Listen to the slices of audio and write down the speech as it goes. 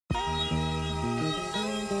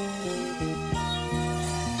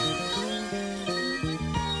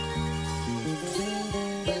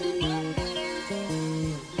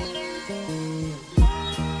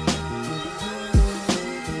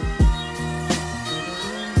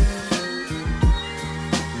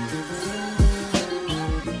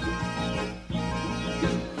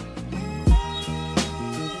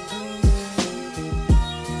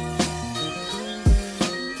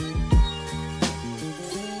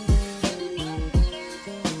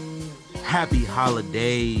Happy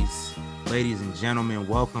holidays, ladies and gentlemen.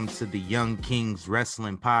 Welcome to the Young Kings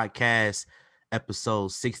Wrestling Podcast,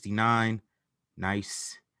 episode 69.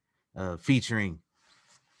 Nice. Featuring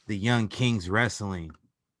the Young Kings Wrestling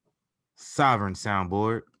Sovereign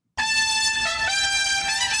Soundboard.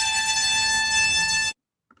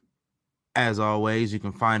 As always, you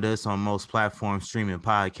can find us on most platforms streaming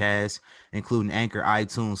podcasts, including Anchor,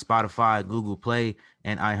 iTunes, Spotify, Google Play,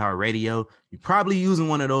 and iHeartRadio. You're probably using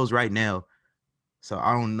one of those right now. So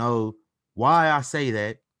I don't know why I say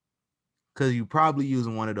that, because you're probably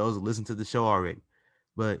using one of those to listen to the show already.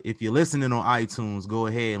 But if you're listening on iTunes, go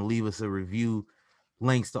ahead and leave us a review.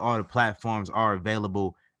 Links to all the platforms are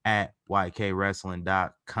available at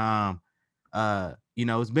YKWrestling.com.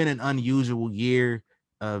 It's been an unusual year,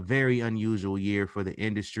 a very unusual year for the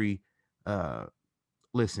industry.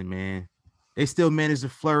 Listen, man, they still managed to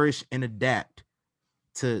flourish and adapt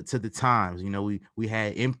to the times. We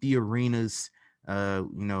had empty arenas. We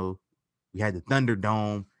had the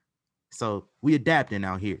Thunderdome. So we adapting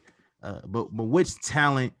out here. But which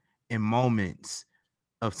talent and moments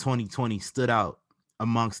of 2020 stood out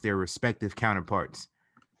amongst their respective counterparts?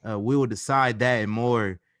 We will decide that and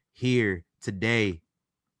more here today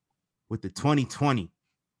with the 2020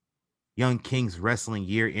 Young Kings Wrestling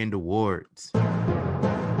Year End Awards.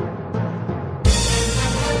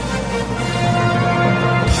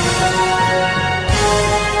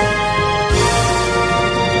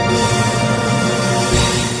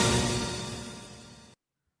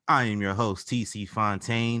 I am your host, TC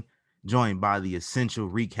Fontaine, joined by the essential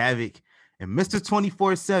Wreak Havoc and Mr.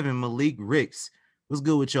 24/7 Malik Ricks. What's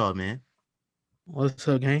good with y'all, man? What's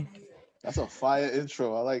up, gang? That's a fire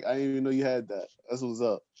intro. I didn't even know you had that. That's what's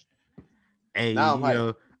up. Hey,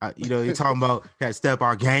 you're talking about had to step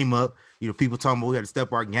our game up. People talking about we had to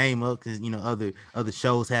step our game up because other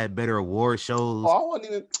shows had better award shows. I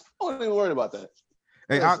wasn't even worried about that.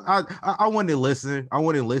 Hey, I wanted to listen. I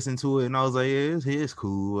wanted to listen to it, and I was like, yeah, it's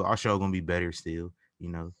cool. Our show gonna be better still,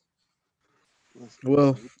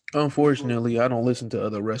 Well, unfortunately, I don't listen to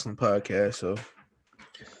other wrestling podcasts, so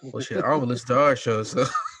I don't listen to our show, so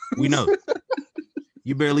we know.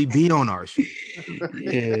 You barely be on our show.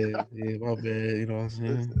 yeah, my bad. You know what I'm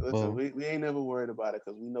saying? Listen, we ain't never worried about it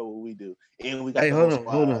because we know what we do, and we got. Hey, hold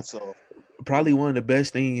on. So probably one of the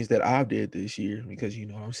best things that I did this year, because you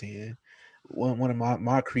know what I'm saying. One of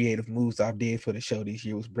my creative moves I did for the show this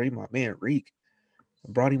year was bring my man Reek.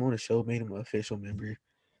 I brought him on the show, made him an official member.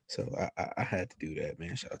 So I had to do that,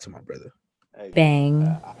 man. Shout out to my brother. hey,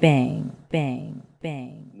 bang, bang, bang,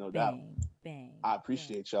 bang. No bang, doubt. Bang. I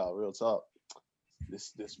appreciate y'all. Real talk.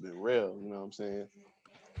 This been real. You know what I'm saying?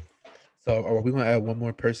 So are we gonna add one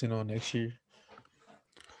more person on next year?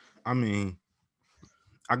 I mean,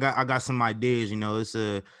 I got some ideas.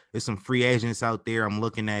 It's some free agents out there I'm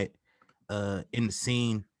looking at in the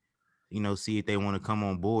scene. See if they want to come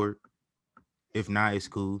on board. If not, it's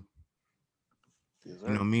cool. Yes,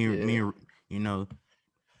 How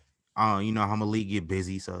Malik get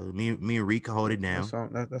busy, so me and Reek can hold it down.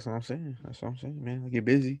 That's what I'm saying. That's what I'm saying, man. I get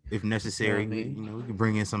busy if necessary. We can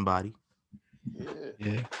bring in somebody. Yeah.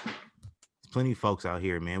 There's plenty of folks out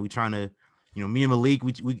here, man. We trying to, me and Malik,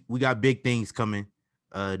 we got big things coming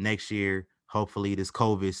next year. Hopefully, this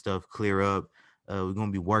COVID stuff clear up. We're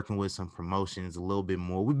gonna be working with some promotions a little bit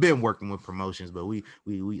more. We've been working with promotions, but we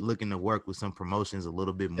looking to work with some promotions a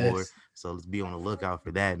little bit more. Yes. So let's be on the lookout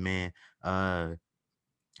for that, man.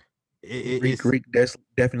 Reek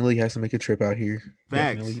definitely has to make a trip out here.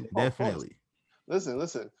 Facts, definitely.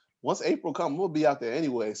 Listen. Once April comes, we'll be out there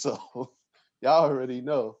anyway. So y'all already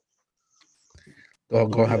know. Oh,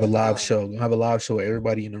 gonna have a live show. Gonna have a live show with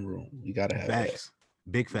everybody in the room. You gotta have facts.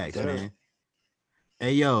 That. Big facts, man.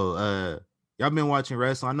 Hey, yo, y'all been watching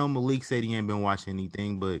wrestling? I know Malik said he ain't been watching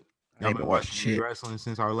anything, but y'all been watching wrestling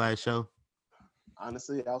since our last show?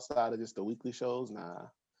 Honestly, outside of just the weekly shows, nah.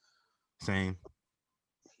 Same.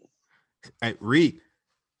 Hey, Reek,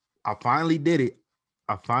 I finally did it.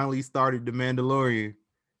 I finally started The Mandalorian.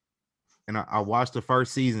 And I watched the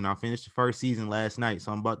first season. I finished the first season last night,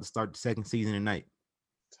 so I'm about to start the second season tonight.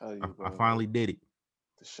 Tell you, bro, I finally did it.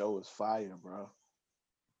 The show is fire, bro.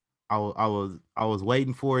 I was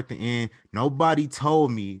waiting for it to end. Nobody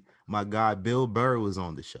told me my guy Bill Burr was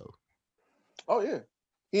on the show. Oh yeah,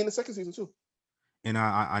 he in the second season too. And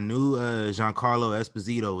I knew Giancarlo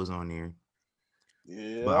Esposito was on there.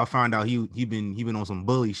 Yeah, but I found out he been on some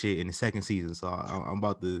bully shit in the second season, so I'm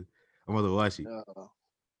about to watch it.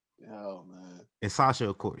 Yo, man. And Sasha,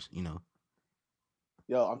 of course,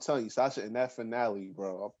 Yo, I'm telling you, Sasha in that finale,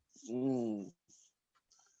 bro.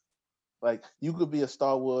 Like, you could be a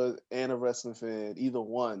Star Wars and a wrestling fan, either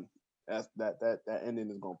one, that ending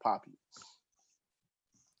is gonna pop you.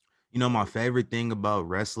 You know, my favorite thing about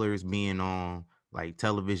wrestlers being on like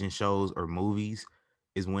television shows or movies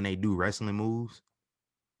is when they do wrestling moves.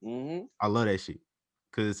 Mm-hmm. I love that shit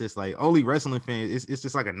because it's just like only wrestling fans. It's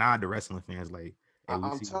just like a nod to wrestling fans. Like, hey, we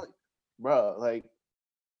I'm see. telling you, bro, like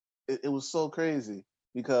it was so crazy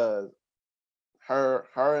because her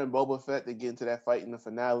and Boba Fett, they get into that fight in the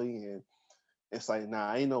finale, and it's like,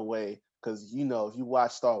 nah, ain't no way. Because if you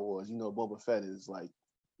watch Star Wars, Boba Fett is like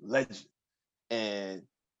legend, and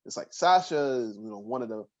it's like Sasha is one of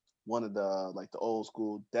the like the old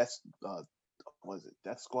school was it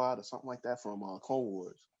Death Squad or something like that from Clone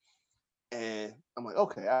Wars, and I'm like,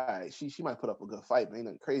 okay, all right, she might put up a good fight, but ain't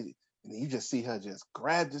nothing crazy. And then you just see her just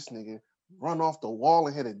grab this nigga, run off the wall,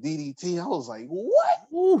 and hit a DDT. I was like, what?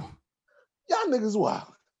 Ooh, Y'all niggas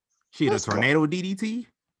wild. she had a Let's go. tornado DDT.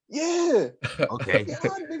 Yeah. Okay,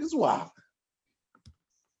 Y'all niggas wild.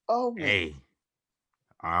 Oh man. hey,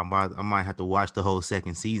 I might have to watch the whole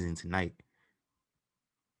second season tonight.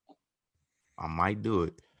 I might do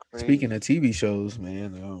it. Speaking Crazy. of TV shows,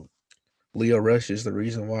 man, Leo Rush is the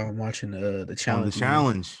reason why I'm watching the On the challenge again.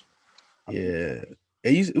 challenge. Yeah,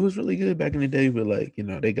 it was really good back in the day, but like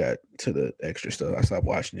they got to the extra stuff. I stopped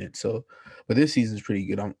watching it. So, but this season's pretty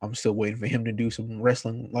good. I'm still waiting for him to do some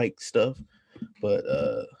wrestling like stuff, but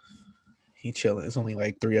he chilling. It's only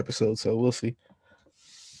like 3 episodes, so we'll see.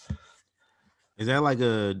 Is that like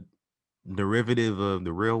a derivative of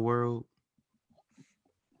the real world? Or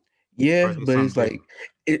Yeah, is it but it's something like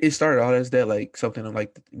different? it started out as that, like something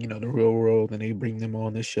like the real world, and they bring them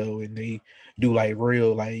on the show and they do like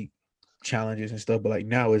real like challenges and stuff. But like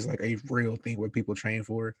now it's like a real thing where people train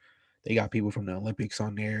for. They got people from the Olympics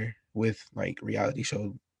on there with like reality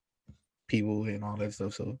show people and all that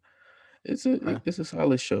stuff. So Okay. it's a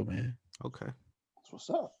solid show, man. Okay. That's what's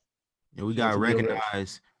up. And we Shout out gotta to Leo Rush.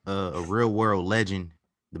 recognize a real world legend,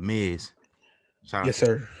 the Miz. Shout out Yes, to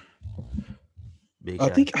sir. Big I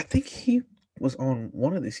Shot. think he was on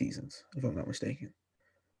one of the seasons, if I'm not mistaken.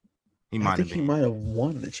 He I might think have he been. might have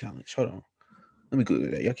won the challenge. Hold on. Let me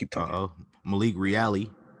Google that. Y'all keep talking. Malik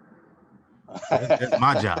Reali. I'm That's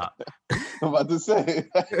my job. about to say.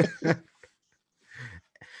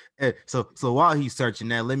 So while he's searching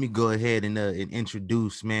that, let me go ahead and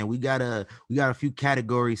introduce, man. We got a few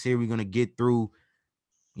categories here we're gonna get through.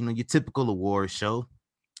 Your typical award show.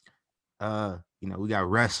 We got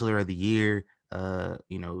wrestler of the year,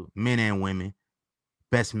 men and women,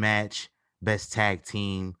 best match, best tag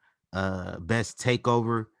team, best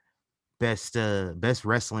takeover, best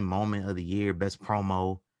wrestling moment of the year, best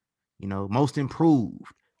promo, most improved,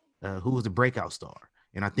 who was the breakout star.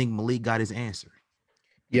 And I think Malik got his answer.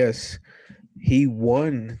 Yes, he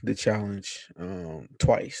won the challenge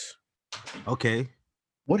twice. Okay.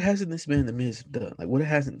 What hasn't this man the Miz done? Like, what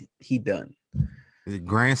hasn't he done? The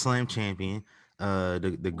Grand Slam champion,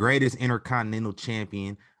 the greatest intercontinental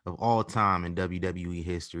champion of all time in WWE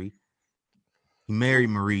history. He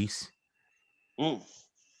married Maurice. Mm.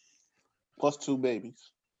 Plus 2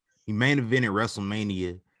 babies. He main evented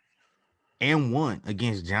WrestleMania and won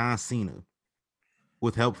against John Cena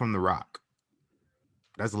with help from The Rock.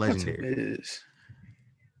 That's Shout out to the legendary. Miz.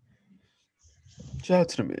 Shout out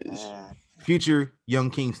to the Miz. Future Young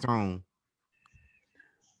King's Throne.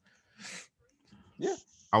 Yeah.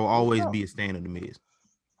 I will always be a fan of the Miz.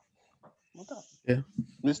 Yeah.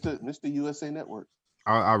 Mr. USA Network.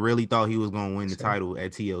 I really thought he was gonna win the title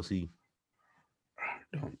at TLC.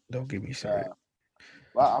 Don't get me started.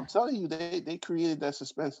 Well, I'm telling you, they created that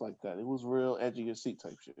suspense like that. It was real edge of your seat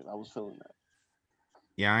type shit. I was feeling that.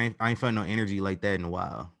 Yeah, I ain't felt no energy like that in a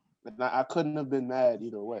while. And I couldn't have been mad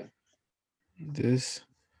either way.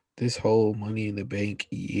 This whole Money in the Bank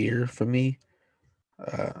year for me,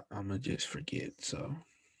 I'm gonna just forget. So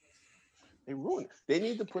They ruined it. They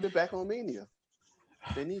need to put it back on Mania.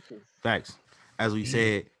 They need to. Facts. As we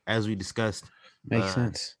said, as we discussed makes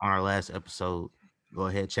sense. on our last episode, go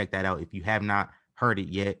ahead, check that out if you have not heard it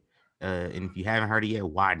yet. And if you haven't heard it yet,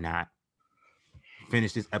 why not?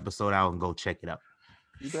 Finish this episode out and go check it out.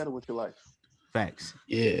 You better with your life. Facts.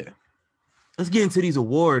 Yeah. Let's get into these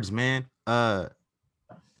awards, man. We're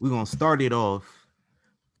gonna start it off.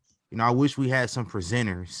 I wish we had some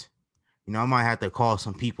presenters. I might have to call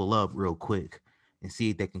some people up real quick and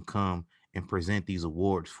see if they can come and present these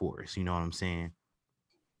awards for us. You know what I'm saying?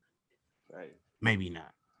 Right. Maybe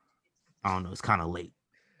not. I don't know. It's kind of late.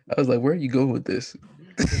 I was like, where are you going with this?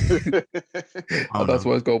 I thought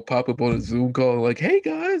someone's gonna pop up on a Zoom call like, hey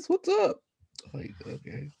guys, what's up? Like,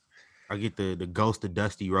 okay. I get the ghost of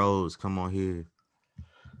Dusty Rhodes come on here.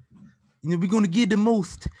 We're gonna get the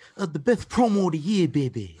most of the best promo of the year,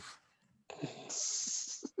 baby.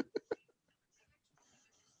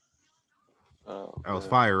 That was Good.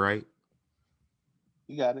 fire, right?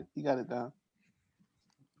 You got it. You got it down.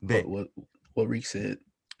 What Bet, what what Reek said.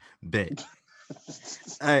 bet.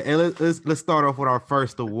 Hey, let's start off with our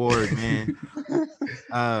first award, man.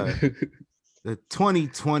 Uh, the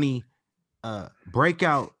 2020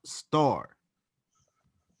 breakout star,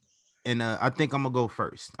 and I think I'm gonna go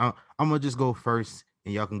first. I'm gonna just go first,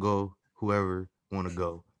 and y'all can go whoever want to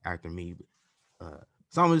go after me.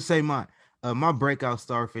 So I'm gonna say my breakout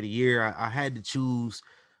star for the year. I had to choose.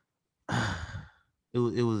 It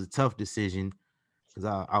was a tough decision because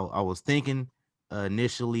I was thinking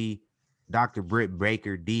initially Dr. Britt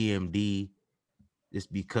Baker DMD just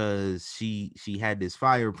because she had this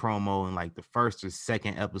fire promo in like the first or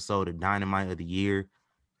second episode of Dynamite of the year,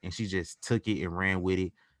 and she just took it and ran with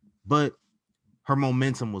it. But her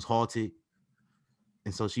momentum was halted,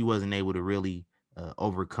 and so she wasn't able to really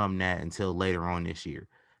overcome that until later on this year.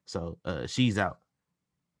 So she's out.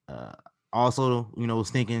 Uh, Also, was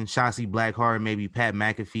thinking Shotzi Blackheart, maybe Pat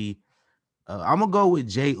McAfee. I'm gonna go with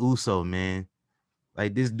Jay Uso, man.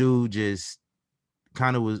 Like this dude just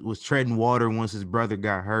kind of was treading water once his brother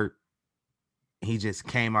got hurt. He just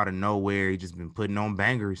came out of nowhere. He just been putting on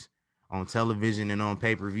bangers on television and on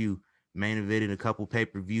pay per view. Main evented a couple pay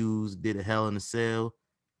per views. Did a Hell in a Cell.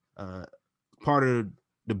 Uh, Part of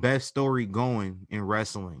the best story going in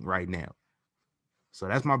wrestling right now. So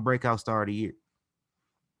that's my breakout star of the year.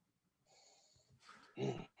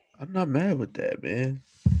 I'm not mad with that, man.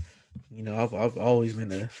 I've always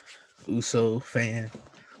been a Uso fan.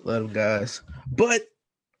 Love them guys. But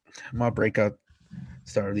my breakout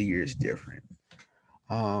star of the year is different.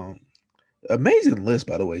 Um Amazing list,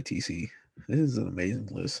 by the way, TC. This is an amazing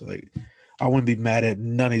list. Like, I wouldn't be mad at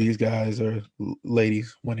none of these guys or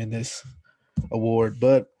ladies winning this award,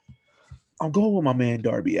 but I'm going with my man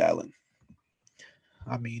Darby Allen.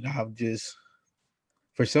 I mean, I'm just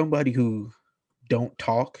for somebody who don't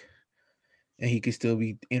talk and he can still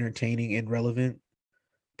be entertaining and relevant,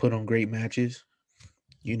 put on great matches.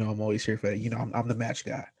 I'm always here for that. I'm the match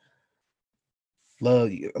guy. Love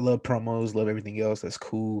promos, love everything else. That's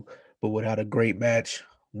cool. But without a great match,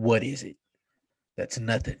 what is it? That's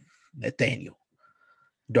nothing. Nathaniel.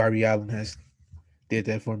 Darby Allen has did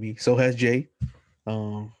that for me. So has Jay.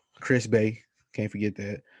 Chris Bay. Can't forget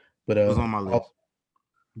that. But It was on my list.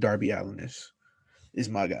 Darby Allen is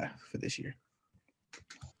my guy for this year.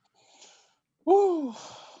 Woo.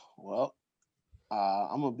 Well,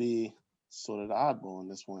 I'm gonna be sort of the oddball in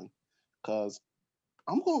this one because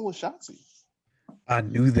I'm going with Shotzi. I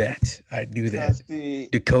knew that. I knew that. Cause see,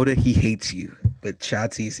 Dakota, he hates you, but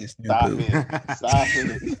Shotzi's his new stop boo. it, stop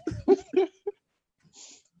it.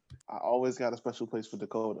 I always got a special place for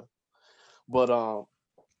Dakota, but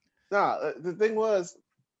the thing was,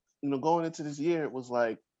 going into this year, it was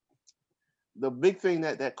like the big thing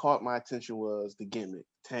that caught my attention was the gimmick,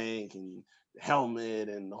 Tank and the helmet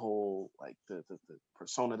and the whole like the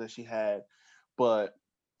persona that she had, but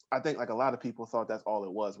I think like a lot of people thought that's all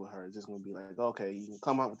it was with her. It's just going to be like, okay, you can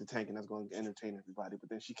come out with the Tank and that's going to entertain everybody. But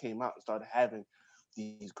then she came out and started having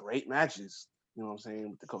these great matches. You know what I'm saying?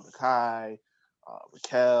 With Dakota Kai,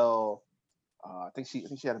 Raquel. I think she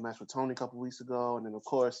had a match with Tony a couple weeks ago, and then of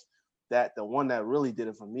course that the one that really did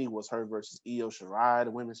it for me was her versus Io Shirai,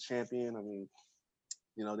 the women's champion. I mean,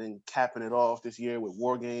 then capping it off this year with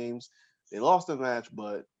War Games. They lost the match,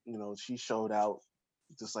 but she showed out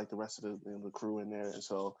just like the rest of the crew in there, and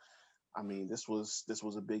so I mean, this was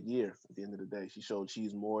a big year. At the end of the day, she showed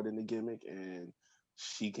she's more than the gimmick, and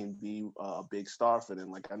she can be a big star for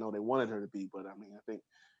them. Like I know they wanted her to be, but I mean, I think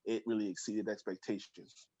it really exceeded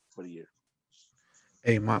expectations for the year.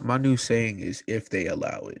 Hey, my new saying is if they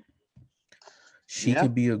allow it. She Yeah,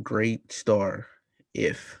 can be a great star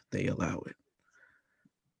if they allow it.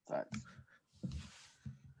 facts.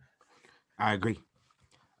 I agree.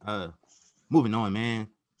 Uh, Moving on, man.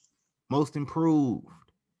 Most improved,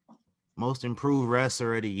 most improved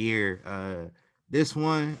wrestler of the year. This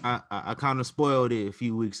one I kind of spoiled it a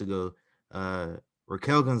few weeks ago. Uh,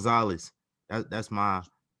 Raquel Gonzalez. That's my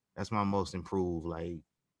most improved. Like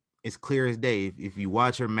it's clear as day. If you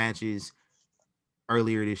watch her matches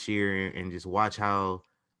earlier this year and just watch how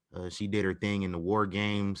she did her thing in the War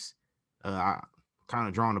Games. I kind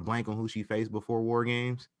of drawing a blank on who she faced before War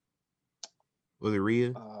Games. Was it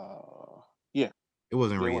Rhea? Yeah, It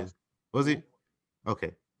wasn't yeah, it Rhea. was. Was Hmm. it?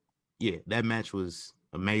 Okay. Yeah, that match was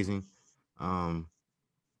amazing. Um,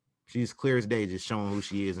 she's clear as day, just showing who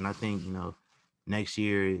she is, and I think next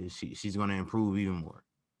year she's going to improve even more.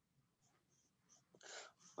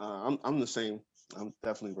 I'm the same. I'm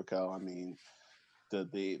definitely Raquel. I mean,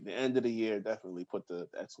 the end of the year definitely put the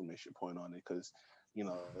exclamation point on it because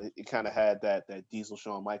it kind of had that Diesel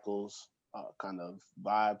Shawn Michaels kind of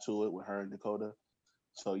vibe to it with her and Dakota.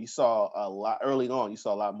 So you saw a lot early on. You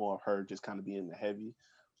saw a lot more of her just kind of being the heavy,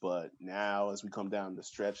 but now as we come down the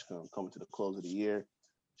stretch, coming to the close of the year,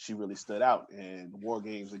 she really stood out. And War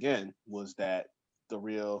Games again was that the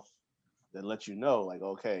real that let you know, like,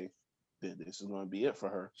 okay, this is going to be it for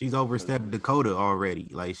her. She's 'Cause- overstepped Dakota already.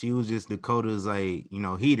 Like she was just Dakota's like,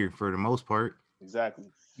 heater for the most part.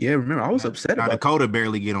 exactly. Yeah, remember I was Now, upset now about Dakota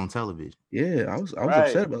barely get on television. Yeah, I was Right.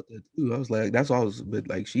 upset about that too. I was like, that's all I was, but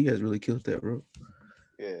like she has really killed that role.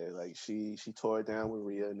 Yeah, like she tore it down with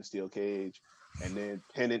Rhea in the steel cage, and then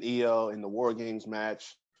pinning Io in the War Games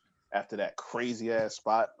match after that crazy ass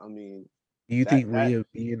spot. I mean, Do you think that Rhea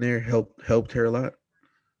being there helped her a lot?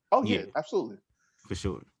 oh Yeah, yeah, absolutely. for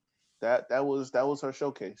sure. That was her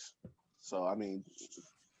showcase. So I mean,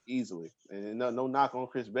 easily, and no knock on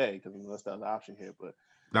Chris Bay because that's the other option here, but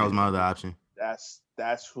That was my other option. that's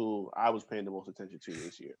who I was paying the most attention to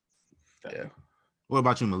this year. Yeah. What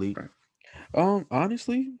about you, Malik? Right.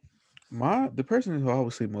 Honestly, the person who I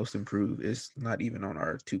would say most improved is not even on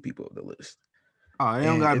our two people of the list, Oh, they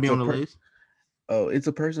don't and gotta be on the list. it's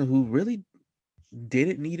a person who really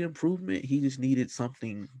didn't need improvement. He just needed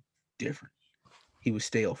something different. He was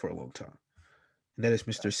stale for a long time, and that is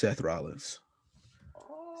Mr. Seth Rollins.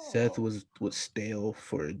 Seth Oh, was stale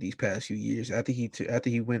for these past few years. After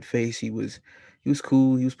he went face, he was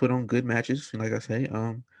cool. He was put on good matches, like I say.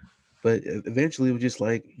 But eventually it was just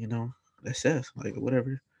like that's Seth, like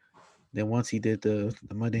whatever. Then once he did the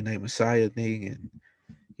Monday Night Messiah thing,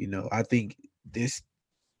 and I think this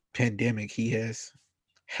pandemic he has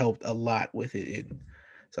helped a lot with it, and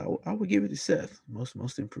so I would give it to Seth,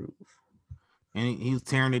 most improved. And he was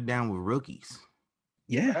tearing it down with rookies.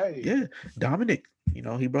 Yeah, right. yeah. Dominic,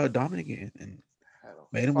 he brought Dominic in and Had a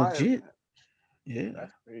made him fire legit. match. Yeah.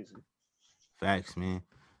 That's crazy. Facts, man.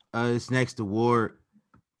 This next award,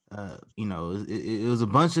 it was a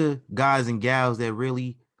bunch of guys and gals that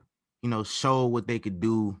really, showed what they could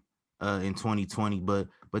do in 2020, but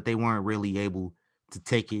they weren't really able to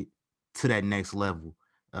take it to that next level.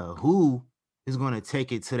 Who is going to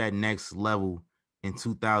take it to that next level in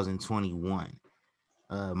 2021?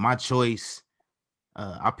 My choice,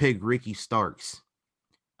 I picked Ricky Starks.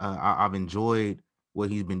 I've enjoyed what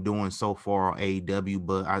he's been doing so far on AEW,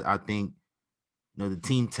 but I think the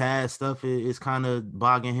Team Taz stuff is kind of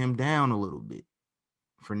bogging him down a little bit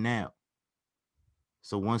for now.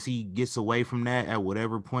 So once he gets away from that at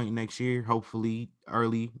whatever point next year, hopefully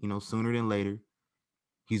early, sooner than later,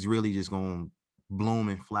 he's really just going to bloom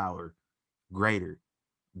and flower greater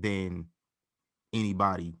than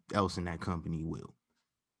anybody else in that company will.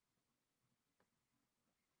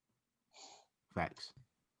 Facts.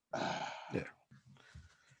 Yeah.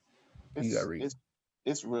 You got it's Reed. it's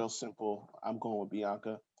it's real simple. I'm going with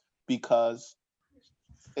Bianca because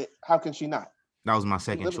how can she not? That was my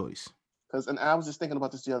second choice. Because and I was just thinking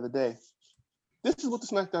about this the other day. This is what the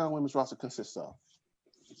SmackDown Women's roster consists of: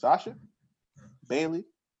 Sasha, Bailey,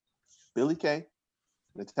 Billie Kay,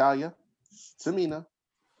 Natalya, Tamina,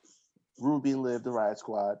 Ruby and Liv, the Riot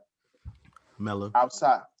Squad, Mella.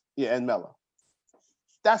 outside, yeah, and Mella.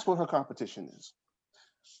 That's what her competition is.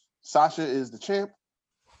 Sasha is the champ.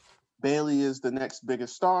 Bailey is the next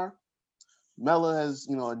biggest star. Mella has,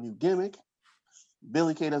 a new gimmick.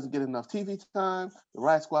 Billie Kay doesn't get enough TV time. The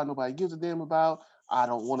Riot Squad, nobody gives a damn about. I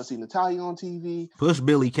don't want to see Natalya on TV. Push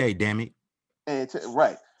Billie Kay, damn it. And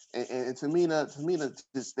right. And Tamina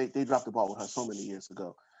just they dropped the ball with her so many years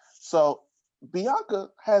ago. So Bianca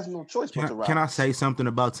has no choice but to rise. Can I say something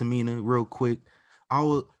about Tamina real quick?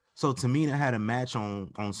 So Tamina had a match on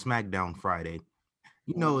SmackDown Friday.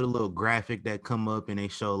 The little graphic that come up and they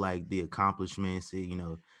show like the accomplishments.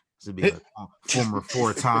 To be a former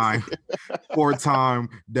four-time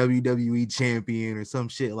WWE champion or some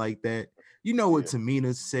shit like that. You know what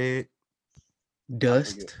Tamina said?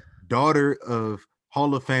 Dust. Daughter of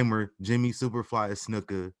Hall of Famer Jimmy Superfly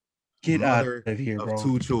Snuka. Get mother out of here, bro.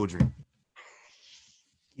 2 children.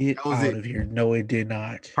 Get out of here. No, it did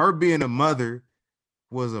not. Her being a mother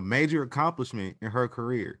was a major accomplishment in her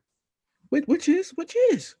career. Which is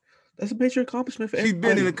that's a major accomplishment for She's everybody.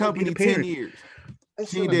 been in the company 10 years.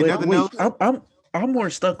 She did nothing else. I'm more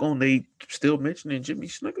stuck on they still mentioning Jimmy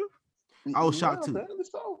Snuka. I was shocked too. Apparently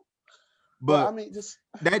so. But I mean, just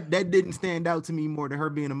that didn't stand out to me more than her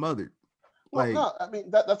being a mother. Well, no, I mean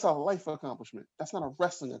that's a life accomplishment. That's not a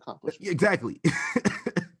wrestling accomplishment. Exactly.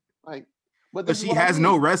 But she has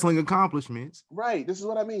no wrestling accomplishments. Right. This is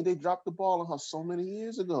what I mean. They dropped the ball on her so many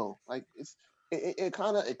years ago. Like it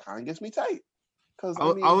kind of gets me tight. Because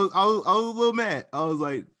I mean, I was a little mad. I was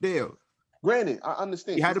like, damn. Granted, I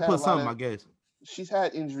understand. You had to put something, I guess. she's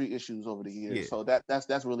had injury issues over the years, Yeah. so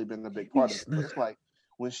that's really been a big part of it. But it's like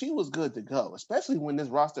when she was good to go, especially when this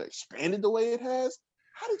roster expanded the way it has,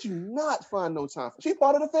 how did you not find no time for? She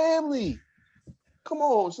part of the family. Come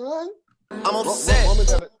on, son. I'm upset. Roman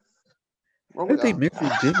got it. Why did they Roman,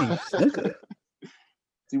 mention Jimmy Snuka?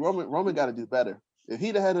 see, Roman got to do better. If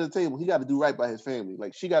he the head of the table, he got to do right by his family.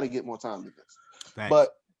 Like she got to get more time than this. Facts. But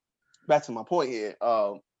back to my point here,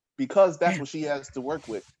 because that's what she has to work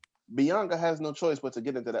with. Bianca has no choice but to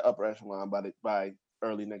get into the upper echelon by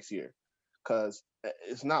early next year, because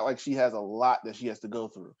it's not like she has a lot that she has to go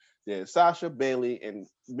through. There's Sasha, Bailey, and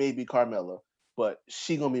maybe Carmella, but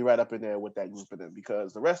she gonna be right up in there with that group of them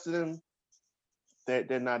because the rest of them,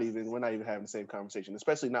 they're not even. We're not even having the same conversation,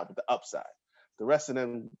 especially not with the upside. The rest of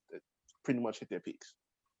them pretty much hit their peaks.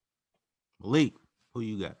 Malik, who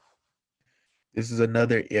you got? This is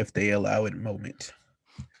another if they allow it moment.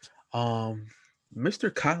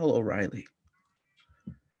 Mr. Kyle O'Reilly.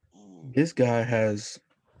 This guy has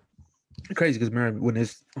crazy because remember when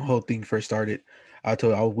this whole thing first started,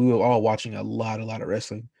 we were all watching a lot of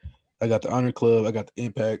wrestling. I got the Honor Club, I got the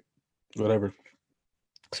Impact, whatever.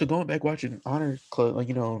 So going back watching Honor Club, like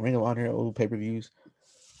Ring of Honor old pay-per-views,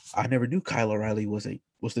 I never knew Kyle O'Reilly was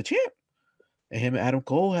the champ. And him and Adam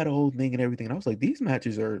Cole had a whole thing and everything. And I was like, these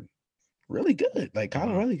matches are really good. Like Kyle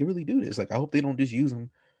O'Reilly can really do this. Like I hope they don't just use him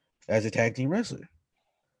as a tag team wrestler.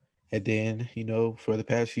 And then, for the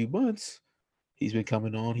past few months, he's been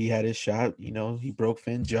coming on. He had his shot, he broke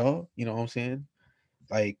Finn's jaw, you know what I'm saying?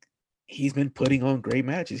 Like he's been putting on great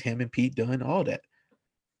matches, him and Pete Dunne, all that.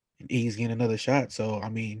 And he's getting another shot. So I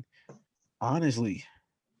mean, honestly,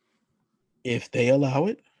 if they allow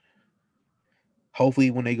it,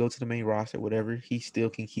 hopefully when they go to the main roster, whatever, he still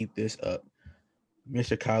can keep this up.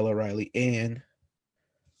 Mr. Kyle O'Reilly and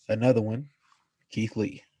another one, Keith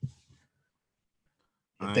Lee.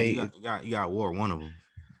 You got war one of them.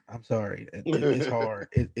 I'm sorry, it's hard.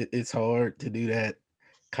 It's hard to do that.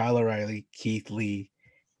 Kyle O'Reilly, Keith Lee,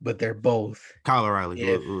 but they're both Kyle O'Reilly.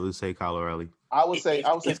 Let's say Kyle O'Reilly. I would say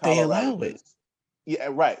if Kyle they O'Reilly, allow it. Yeah,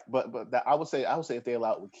 right. But that, I would say if they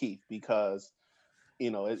allow it with Keith because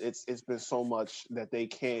it's been so much that they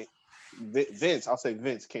can't. Vince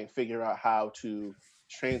can't figure out how to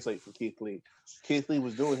translate for Keith Lee. Keith Lee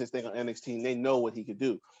was doing his thing on NXT, and they know what he could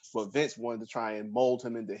do. But Vince wanted to try and mold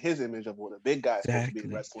him into his image of what a big guy is supposed to be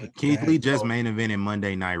in wrestling. Keith Lee just main evented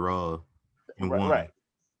Monday Night Raw and won. Right.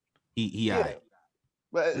 He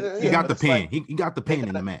But he got the pin. He got the pin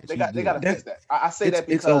in the match. They got to fix that. I say that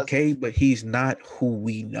because it's okay, but he's not who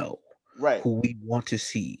we know. Right. Who we want to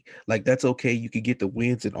see. Like that's okay. You could get the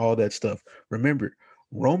wins and all that stuff. Remember,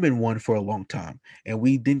 Roman won for a long time and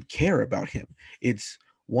we didn't care about him. It's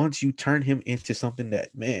once you turn him into something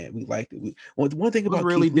that, man, we liked it. One thing about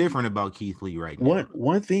really Keith Lee, different about Keith Lee right now.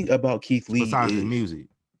 One thing about Keith Lee besides is his music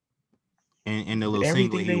and the little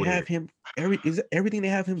everything they have him everything they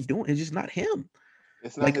have him doing is just not him.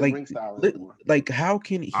 It's not his ring style anymore. Like how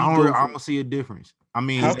can he I don't see a difference. I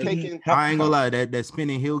mean, I ain't gonna lie, that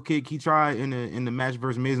spinning heel kick he tried in the match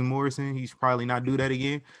versus Miz and Morrison, he's probably not do that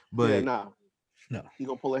again. But no, he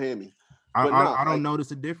gonna pull a hammy. I don't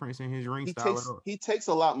notice a difference in his ring style at all. He takes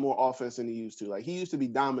a lot more offense than he used to. Like he used to be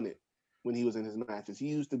dominant when he was in his matches. He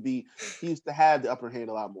used to have the upper hand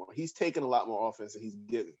a lot more. He's taken a lot more offense than he's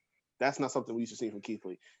given. That's not something we used to see from Keith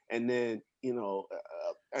Lee. And then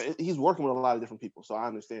he's working with a lot of different people, so I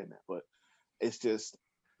understand that. But it's just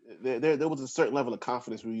there was a certain level of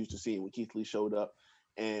confidence we used to see when Keith Lee showed up,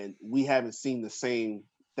 and we haven't seen the same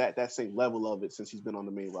that same level of it since he's been on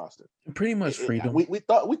the main roster. Pretty much freedom. We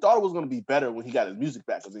thought it was going to be better when he got his music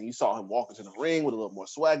back, because then you saw him walk into the ring with a little more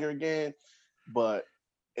swagger again. But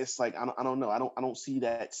it's like I don't know. I don't see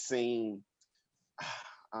that same.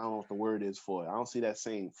 I don't know what the word is for it. I don't see that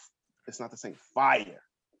same. It's not the same fire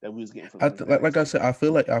that we was getting from. Like I said, I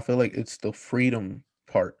feel like it's the freedom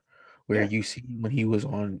part where you see when he was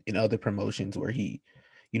in other promotions where he,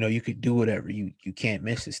 you could do whatever, you can't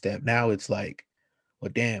miss a step. Now it's like,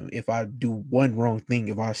 well, damn, if I do one wrong thing,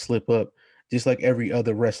 if I slip up, just like every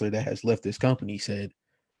other wrestler that has left this company said,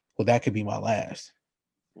 well, that could be my last.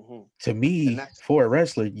 Mm-hmm. To me, for a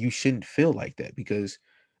wrestler, you shouldn't feel like that, because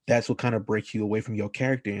that's what kind of breaks you away from your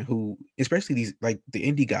character. And who, especially these, like the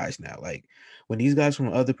indie guys now, like when these guys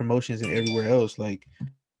from other promotions and everywhere else, like,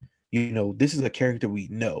 this is a character we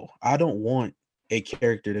know. I don't want a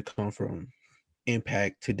character to come from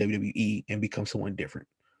Impact to WWE and become someone different.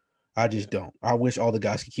 I just don't. I wish all the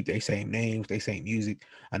guys could keep their same names, their same music.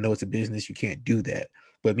 I know it's a business, you can't do that.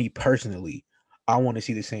 But me personally, I want to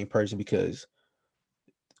see the same person, because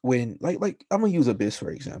when like I'm gonna use Abyss for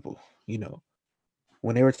example.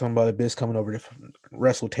 When they were talking about Abyss coming over to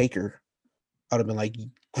wrestle Taker, I'd have been like,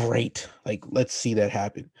 great, like let's see that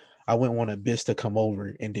happen. I wouldn't want Abyss to come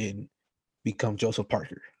over and then become Joseph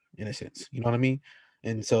Parker in a sense. You know what I mean?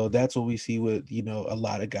 And so that's what we see with a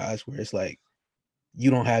lot of guys where it's like you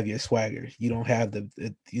don't have your swagger, you don't have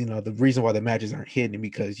the reason why the matches aren't hitting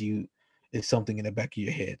because it's something in the back of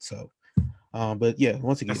your head. So, but yeah,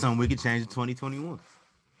 once That's again, something we could change in 2021.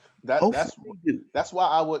 That hopefully we do. that's why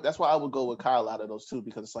I would go with Kyle out of those two,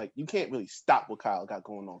 because it's like you can't really stop what Kyle got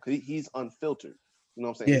going on because he's unfiltered. You know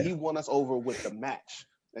what I'm saying? Yeah, He won us over with the match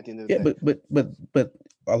at the end of the yeah, day. but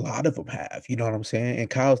a lot of them have. You know what I'm saying? And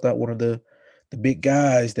Kyle's not one of the big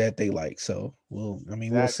guys that they like. So, we'll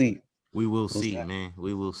Exactly. see. We will We'll see, see. Exactly. man.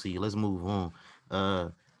 We will see. Let's move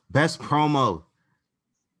on. Best promo.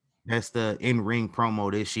 That's the in-ring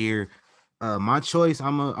promo this year. My choice,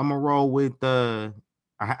 I'm a roll with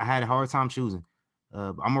I had a hard time choosing.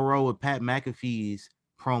 I'm a roll with Pat McAfee's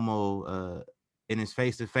promo in his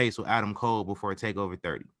face-to-face with Adam Cole before Takeover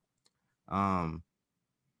 30. Um,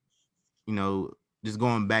 you know, just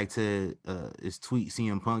going back to his tweet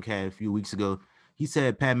CM Punk had a few weeks ago, he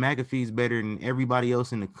said Pat McAfee's better than everybody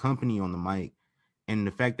else in the company on the mic. And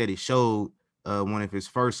the fact that it showed one of his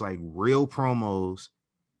first like real promos,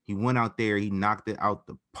 he went out there, he knocked it out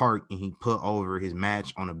the park, and he put over his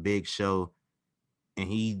match on a big show. And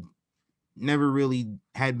he never really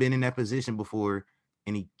had been in that position before,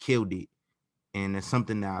 and he killed it. And that's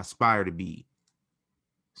something that I aspire to be.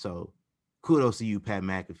 So kudos to you, Pat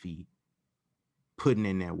McAfee, putting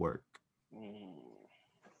in that work. Mm.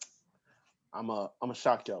 I'm a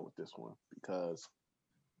shock y'all with this one because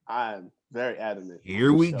I'm very adamant on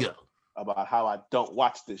Here this we show go. about how I don't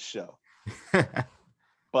watch this show.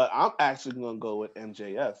 But I'm actually gonna go with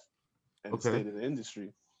MJF and the Okay. state of the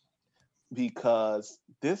industry because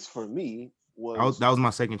this for me That was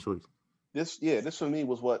my second choice. this for me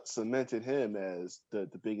was what cemented him as the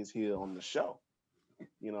biggest heel on the show.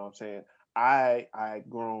 You know what I'm saying? I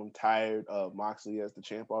grown tired of Moxley as the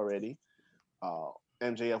champ already. Uh,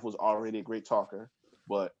 MJF was already a great talker,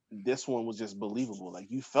 but this one was just believable. Like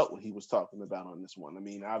you felt what he was talking about on this one. I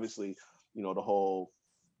mean, obviously, the whole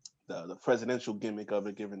the presidential gimmick of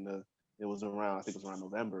it, given it was around, I think it was around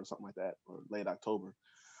November or something like that, or late October.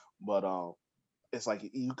 But it's like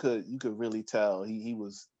you could really tell he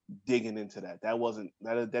was digging into that.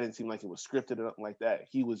 That didn't seem like it was scripted or nothing like that.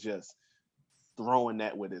 He was just throwing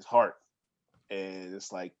that with his heart, and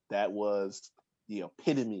it's like that was the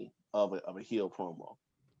epitome of a heel promo.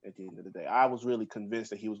 At the end of the day, I was really convinced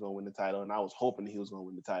that he was going to win the title, and I was hoping that he was going to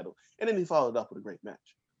win the title, and then he followed up with a great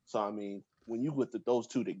match. So I mean, when you put those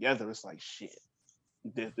two together, it's like shit.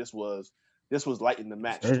 This was lighting the Yes,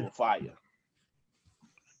 match to sir. a fire.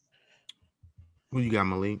 Who you got,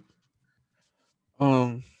 Malik?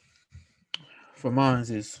 Um, for mine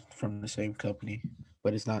is from the same company,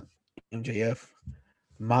 but it's not MJF.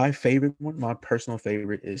 My favorite one, my personal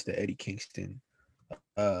favorite, is the Eddie Kingston.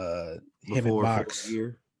 Him and Before full Mox.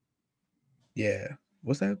 year. Yeah,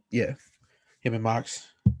 what's that? Yeah, him and Mox.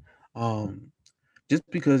 Um, just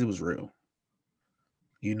because it was real.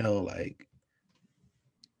 Like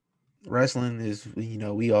wrestling is,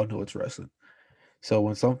 we all know it's wrestling. So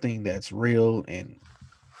when something that's real and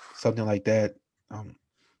something like that, um,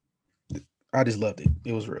 I just loved it.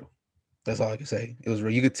 It was real. That's all I can say. It was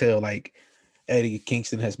real. You could tell like Eddie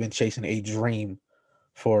Kingston has been chasing a dream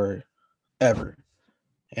for ever.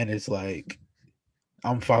 And it's like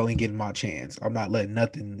I'm finally getting my chance. I'm not letting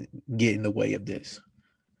nothing get in the way of this.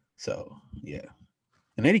 So yeah.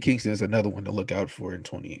 And Eddie Kingston is another one to look out for in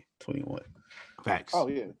 2021. Facts. Oh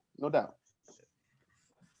yeah, no doubt.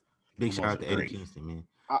 Big shout Promos out are to Eddie great. Kingston, man.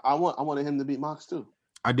 I wanted him to beat Mox too.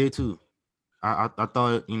 I did too. I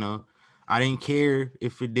thought, I didn't care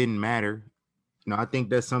if it didn't matter. I think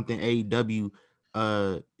that's something AEW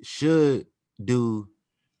should do,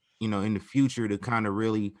 in the future to kind of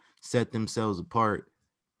really set themselves apart.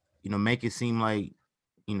 Make it seem like,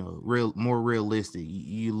 more realistic.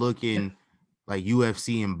 You look Yeah. in like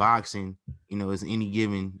UFC and boxing, as any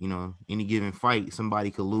given fight,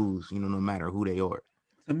 somebody could lose, no matter who they are.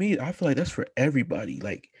 To me, I feel like that's for everybody.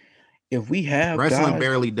 Like if we have Wrestling guys,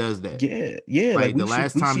 barely does that. yeah, like Like the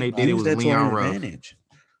last we time should they did it use was that to our Leon Ruff. advantage.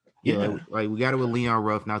 Yeah, Yeah. like we got it with Leon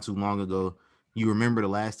Ruff not too long ago. You remember the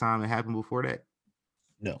last time it happened before that?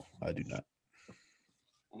 No, I do not.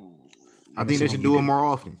 Mm, I I'm think they assuming should you do it do. more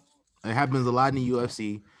often. It happens a lot in the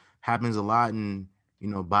UFC, happens a lot in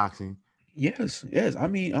boxing. Yes, yes. I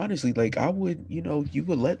mean, honestly, like I would, you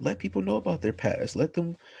would let people know about their past. Let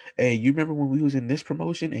them, hey, you remember when we was in this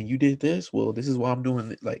promotion and you did this? Well, this is why I'm doing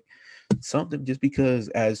it. Like something just because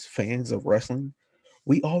as fans of wrestling,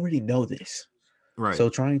 we already know this. Right. So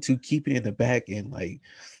trying to keep it in the back and like,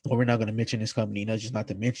 well, we're not going to mention this company, no, just not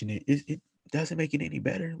to mention it. It doesn't make it any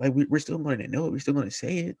better. Like we're still going to know it. We're still going to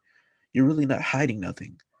say it. You're really not hiding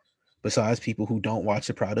nothing besides people who don't watch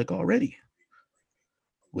the product already,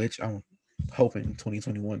 which I'm hoping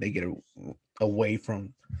 2021 they get away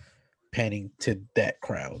from panning to that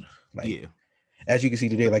crowd. Like, Yeah. as you can see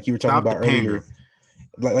today, like you were talking Stop the about earlier,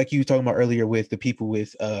 pander. like you were talking about earlier with the people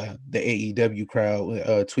with the AEW crowd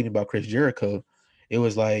tweeting about Chris Jericho, it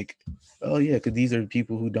was like, oh yeah, because these are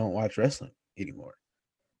people who don't watch wrestling anymore.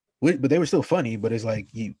 But they were still funny. But it's like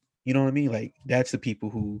you know what I mean? Like that's the people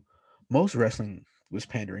who most wrestling was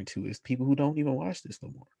pandering to is people who don't even watch this no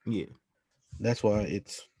more. Yeah. That's why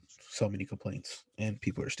it's so many complaints and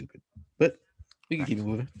people are stupid. But we can keep it Facts.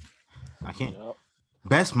 moving. I can't. Yep.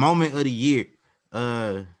 Best moment of the year.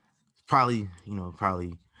 Probably,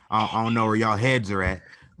 probably. I don't know where y'all heads are at,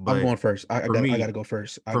 I'm but going first. I for got I me, gotta go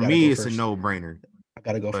first. I for gotta me, go it's a first. no brainer. I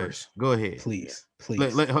gotta go But first. go ahead. Please,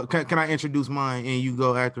 Let, please. let, can I introduce mine and you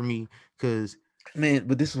go after me? Because Man,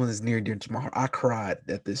 but this one is near and dear to my heart. I cried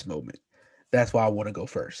at this moment. That's why I want to go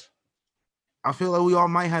first. I feel like we all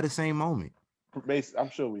might have the same moment. I'm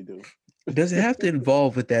sure we do. Does it have to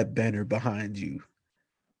involve with that banner behind you?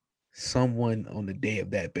 Someone on the day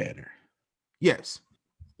of that banner. Yes.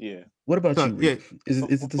 Yeah. What about So you, yeah, Reek? Is it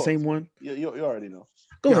Of the course. same one? You already know.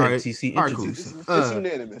 Go yeah. All ahead, right. TC. All right. Cool. Introduce him. It's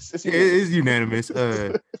unanimous. It's Yeah, unanimous. it's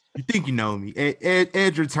unanimous. You think you know me?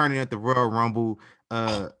 Edge returning at the Royal Rumble.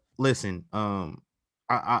 Listen.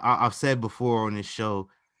 I've said before on this show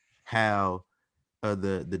how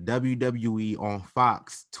the WWE on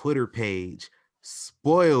Fox Twitter page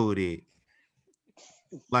spoiled it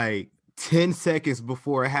like 10 seconds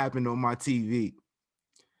before it happened on my TV.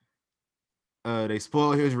 They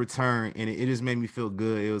spoiled his return, and it just made me feel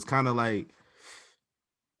good. It was kind of like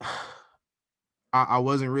I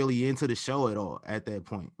wasn't really into the show at all at that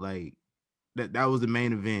point. Like that was the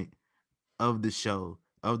main event of the show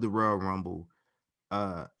of the Royal Rumble.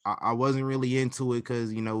 I wasn't really into it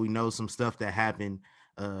because we know some stuff that happened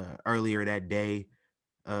earlier that day.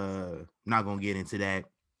 Not gonna get into that.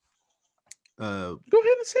 Go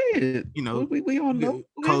ahead and say it. You know, We all know.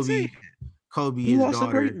 Go ahead and say Kobe, it. Kobe, We his lost a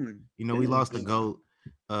great daughter. one. We Yeah. lost the GOAT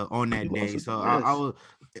on We that lost day. a So I yes. was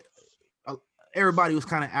everybody was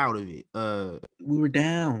kind of out of it. We were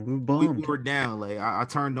down. We were We bummed. were down. Like I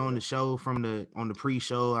turned on the show on the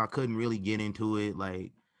pre-show. I couldn't really get into it.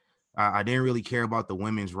 Like I didn't really care about the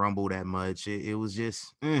women's rumble that much. It was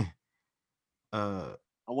just uh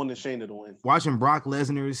I wanted Shayna to win. watching Brock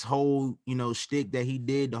Lesnar's whole, shtick that he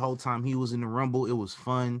did the whole time he was in the rumble. It was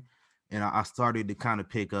fun. And I started to kind of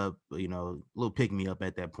pick up, a little pick me up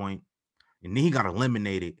at that point. And then he got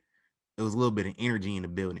eliminated. It was a little bit of energy in the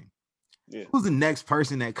building. Yeah. Who's the next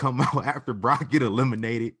person that come out after Brock get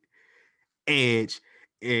eliminated? Edge.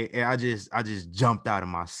 And I just jumped out of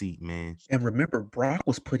my seat, man. And remember, Brock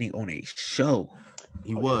was putting on a show.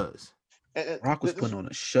 He Oh, yeah. was. Brock was This, putting on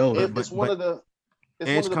a show But that but it's one but of the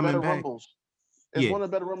Edge coming better back. rumbles. It's Yeah, one of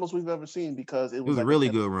the better rumbles we've ever seen because it was a really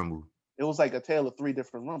good rumble. it was like a tale of three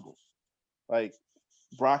different rumbles. Like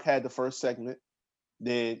Brock had the first segment,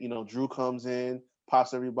 then Drew comes in,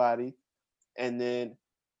 pops everybody, and then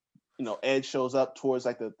Edge shows up towards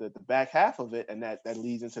like the back half of it, and that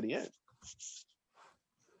leads into the end. It's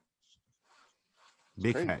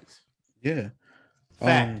Big crazy. facts. yeah.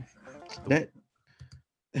 Fact.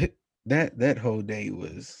 That that whole day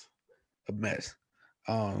was a mess.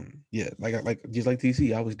 Yeah, like just like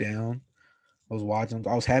TC, I was down. I was watching.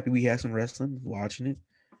 I was happy we had some wrestling, watching it,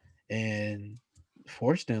 and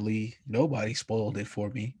fortunately, nobody spoiled it for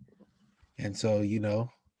me. And so,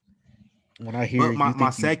 when I hear But my, you my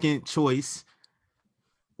think you, second choice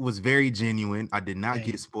was very genuine. I did not get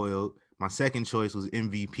dang, spoiled. My second choice was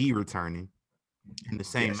MVP returning in the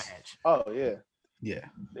same yes, match. Oh yeah, yeah.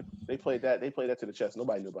 they played that. They played that to the chest.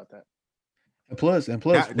 Nobody knew about that. And plus,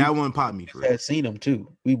 That one popped me just for real. had seen him too.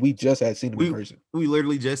 We just had seen him in We person we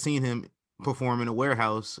literally just seen him perform in a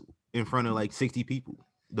warehouse in front of like 60 people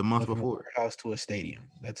the month went from a before. warehouse to a stadium.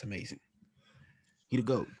 That's amazing. He the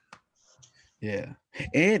GOAT. Yeah,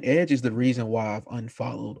 and Edge is the reason why I've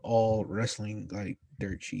unfollowed all wrestling like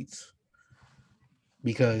dirt sheets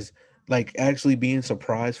because like actually being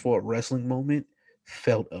surprised for a wrestling moment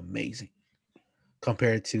felt amazing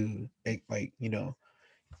compared to like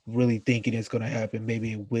really thinking it's gonna happen.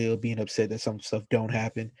 Maybe it will, being upset that some stuff don't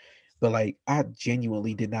happen, but like I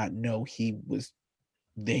genuinely did not know he was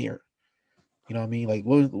there. You know what I mean? Like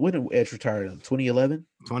when did Edge retire? 2011.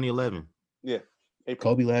 2011. Yeah,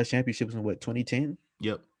 April. Kobe last championship was in what 2010.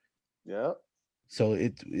 Yep. Yeah, So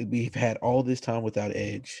we've had all this time without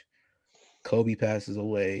Edge. Kobe passes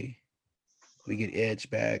away. We get Edge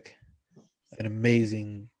back. An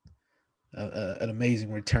amazing, an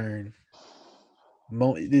amazing return.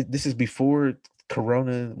 This is before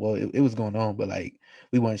Corona. Well, it was going on, but like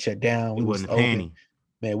we weren't shut down. It We was wasn't a open. panty.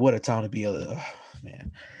 Man, what a time to be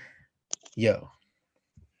man. Yo,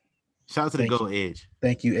 Shout out to the thank Go you, Edge.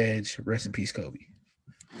 thank you, Edge. Rest in peace, Kobe.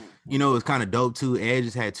 You know, it's kind of dope too. Edge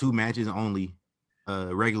has had 2 matches only,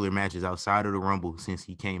 regular matches outside of the Rumble since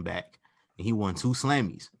he came back, and he won 2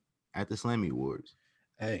 Slammies at the Slammy Awards.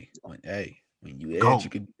 When you Edge, Go, you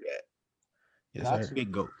can do that. Yes, Got sir. to,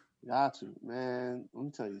 big go. got to, man. Let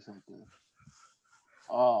me tell you something.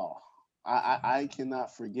 Oh, I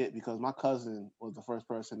cannot forget because my cousin was the first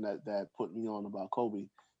person that put me on about Kobe,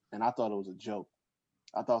 and I thought it was a joke.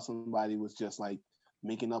 I thought somebody was just like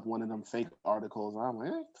making up one of them fake articles. And I'm like,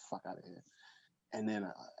 get the fuck out of here. And then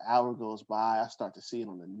an hour goes by, I start to see it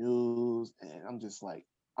on the news, and I'm just like,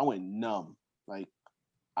 I went numb. Like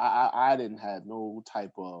I didn't have no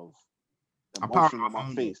type of I powered emotion my on my phone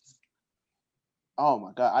off. face. Oh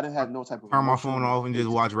my god, I didn't have no type of Turn my emotion phone on my off and just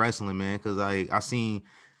face. watch wrestling, man. Because I seen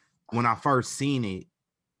when I first seen it,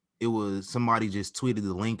 it was somebody just tweeted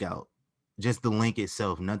the link out, just the link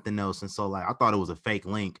itself, nothing else. And so like I thought it was a fake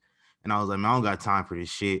link, and I was like, man, I don't got time for this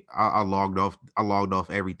shit. I logged off. I logged off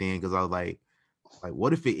everything because I was like,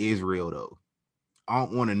 what if it is real though? I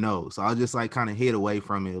don't want to know. So I just like kind of hid away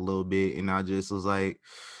from it a little bit, and I just was like,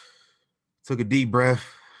 took a deep breath,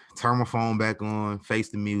 turned my phone back on,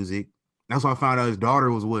 faced the music. That's when I found out his daughter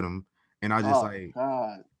was with him, and I just Oh like,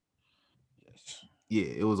 god. Yes. yeah,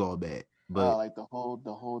 it was all bad. Oh, But like the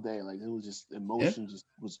whole day, like it was just Yeah. emotion just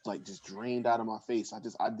was like just drained out of my face.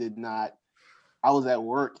 I did not. I was at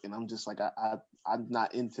work and I'm just like I'm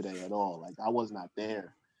not in today at all. Like I was not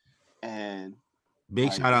there, and big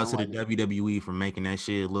like shout and out I'm to the like, WWE for making that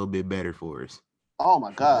shit a little bit better for us. oh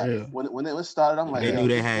my For god. real. When it was started, I'm like, They Yeah. yo, knew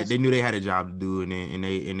they just had let's they knew they had a job to do, and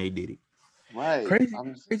they did it. right. Crazy,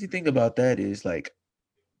 I'm just crazy thing about that is like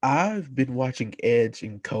I've been watching Edge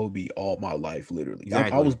and Kobe all my life. Literally, I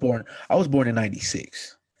Exactly. was born. I was born in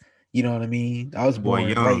 '96. You know what I mean? I was That boy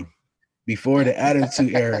born right young. before the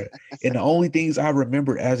Attitude Era, and the only things I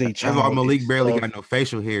remember as a That's why child is Malik barely stuff. got no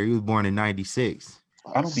facial hair. He was born in '96.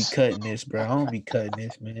 I don't be cutting this, bro. I don't be cutting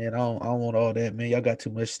this, man. I don't want all that, man. Y'all got too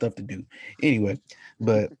much stuff to do. Anyway,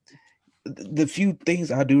 but the few things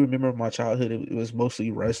I do remember of my childhood, it was mostly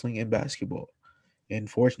wrestling and basketball. And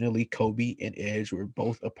fortunately, Kobe and Edge were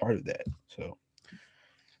both a part of that. So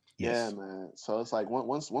yeah, yes, man. So it's like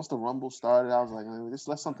once the Rumble started, I was like, just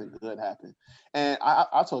let something good happen. And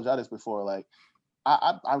I told y'all this before, like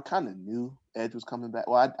I kind of knew Edge was coming back.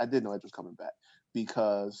 Well, I did know Edge was coming back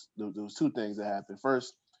because there was 2 things that happened.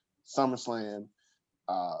 First, SummerSlam,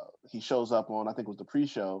 he shows up on I think it was the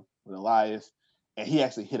pre-show with Elias, and he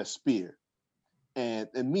actually hit a spear. And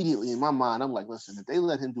immediately in my mind, I'm like, listen, if they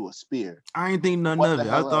let him do a spear, I ain't think nothing what of the it.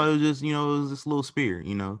 I hell thought else? it was just it was this little spear.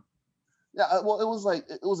 Yeah, well, it was like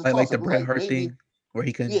it was a like toss the up. It was Bret like Hart maybe, thing, where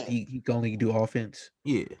yeah, he can only do offense.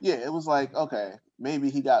 Yeah. yeah. It was like okay, maybe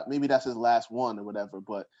that's his last one or whatever.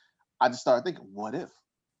 But I just started thinking, what if?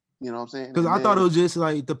 You know what I'm saying? Because And I thought it then was just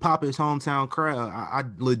like to pop his hometown crowd. I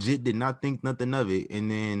legit did not think nothing of it.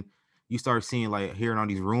 And then you start seeing like hearing all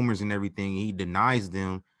these rumors and everything. He denies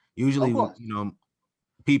them. Usually, of course,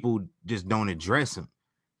 people just don't address him.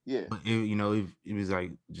 yeah, But it was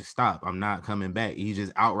like, just stop. I'm not coming back. He's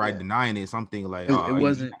just outright yeah. denying it. Something like, It oh,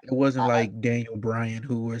 wasn't I like Daniel Bryan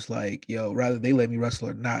who was like, "Yo, rather they let me wrestle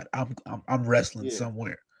or not, I'm wrestling yeah,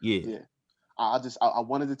 somewhere." yeah. yeah. I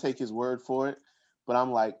wanted to take his word for it, but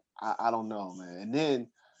I'm like, I don't know, man. And then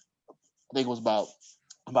I think it was about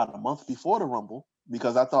a month before the Rumble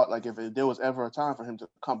because I thought like if there was ever a time for him to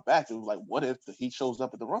come back, it was like, what if he shows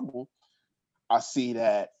up at the Rumble? I see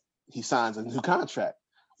that he signs a new contract,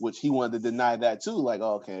 which he wanted to deny that too. Like,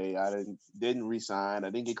 okay, I didn't resign,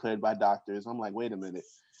 I didn't get cleared by doctors. I'm like, wait a minute,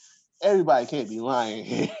 everybody can't be lying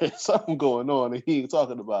here. Something going on that he ain't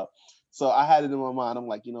talking about. So I had it in my mind. I'm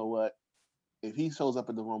like, you know what? If he shows up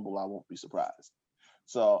at the Rumble, I won't be surprised.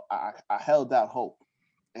 So I held out hope.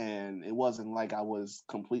 And it wasn't like I was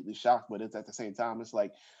completely shocked, but it's at the same time, it's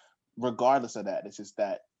like, regardless of that, it's just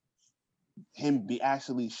that him be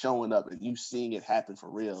actually showing up and you seeing it happen for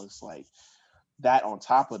real. It's like that on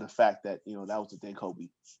top of the fact that, that was the day Kobe,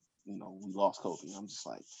 we lost Kobe. I'm just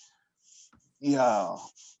like, yeah,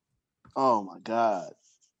 oh my God.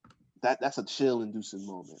 That's a chill inducing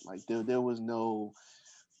moment. Like there was no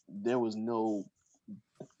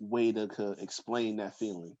way to explain that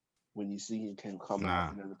feeling when you see him come out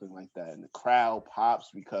Nah. and everything like that. And the crowd pops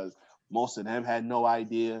because most of them had no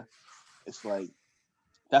idea. It's like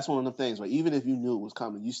that's one of the things. Like even if you knew it was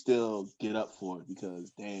coming, you still get up for it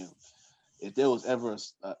because damn, if there was ever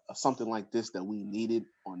something like this that we needed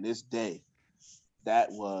on this day,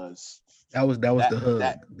 that was that was that the hug.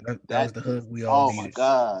 that That was that. the hug we all Oh my needed.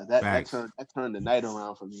 God, Facts. that turned the night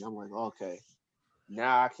around for me. I'm like, okay,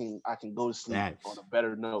 now I can go to sleep on Facts. a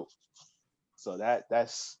better note. So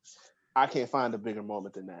that's I can't find a bigger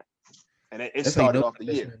moment than that. And it That's how you know started it's off the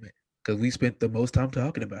the best year. moment because we spent the most time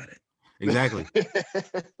talking about Exactly.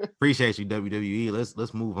 Appreciate you, WWE.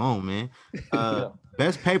 Let's move on, man. it. Yeah.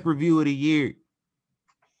 Best pay-per-view of the year.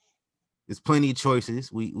 There's plenty of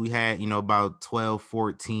choices. We had, about 12,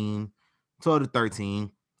 14, 12 to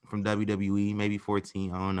 13 from WWE, maybe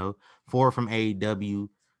 14, I don't know. 4 from AEW,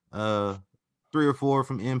 3 or 4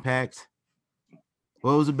 from Impact.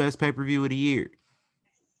 What was the best pay-per-view of the year?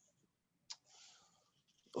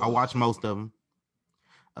 I watched most of them.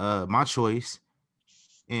 My choice,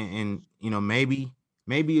 and maybe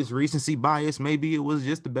it's recency bias. Maybe it was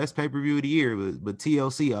just the best pay-per-view of the year, but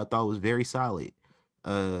TLC I thought was very solid.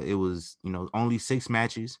 It was, only 6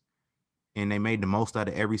 matches, and they made the most out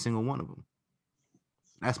of every single one of them.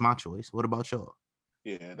 That's my choice. What about y'all?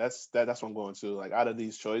 Yeah, that's what I'm going to. Like out of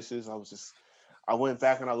these choices, I went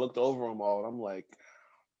back and I looked over them all, and I'm like,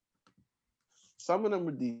 some of them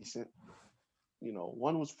were decent.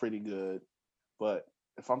 One was pretty good, but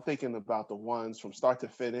if I'm thinking about the ones from start to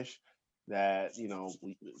finish that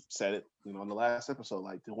we said it in the last episode,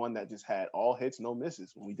 like the one that just had all hits, no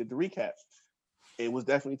misses when we did the recap, it was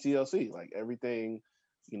definitely TLC. Like everything,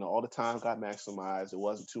 all the time got maximized. It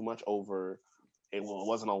wasn't too much over.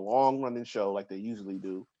 Wasn't a long running show like they usually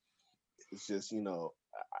do. It's just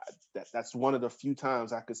that's one of the few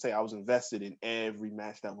times I could say I was invested in every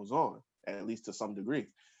match that was on, at least to some degree.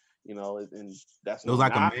 And that's It was no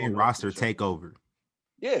like a knock on main the rest of the roster show. takeover.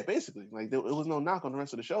 Yeah, basically, like it was no knock on the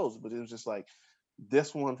rest of the shows, but it was just like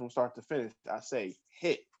this one from start to finish. I say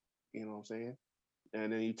hit. You know what I'm saying?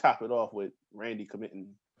 And then you top it off with Randy committing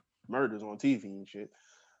murders on TV and shit.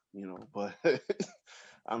 But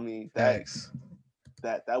I mean Facts.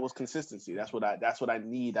 that was consistency. That's what I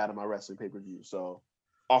need out of my wrestling pay per view. So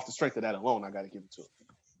off the strength of that alone, I got to give it to him.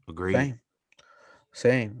 Agreed. Same.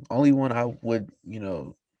 Same. Only one I would,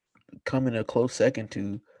 come in a close second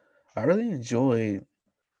to. I really enjoyed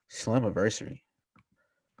Slammiversary.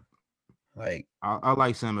 Like I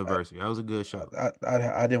like I, Slammiversary. That was a good show.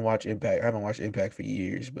 I didn't watch Impact. I haven't watched Impact for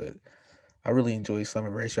years, but I really enjoyed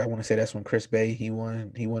Slammiversary. I want to say that's when Chris Bay he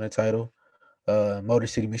won a title. Motor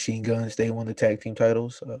City Machine Guns they won the tag team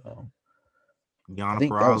titles. I Yana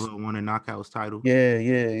think that was Peraza won a knockouts title. yeah.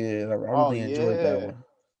 I Oh really enjoyed that yeah, one.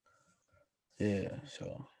 Yeah.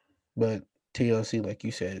 So, but TLC, like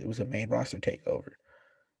you said, it was a main roster takeover.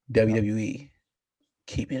 yep, WWE,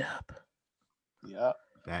 keep it up. yep.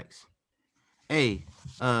 Facts. Hey,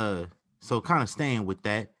 so kind of staying with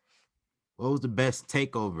that, what was the best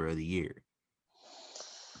takeover of the year?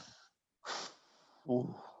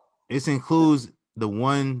 Ooh, This includes the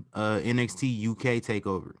one NXT UK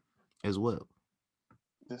takeover as well.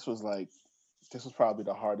 this was like this was probably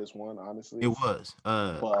the hardest one, honestly. It was.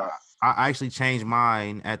 But I actually changed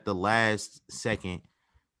mine at the last second.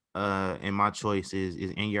 And my choice is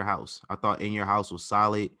In Your House. I thought In Your House was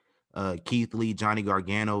solid. Keith Lee, Johnny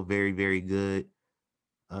Gargano, very, very good.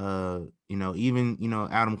 Even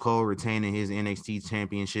Adam Cole retaining his NXT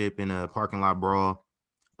championship in a parking lot brawl.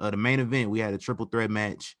 The main event, we had a triple threat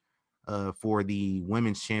match for the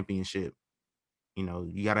women's championship.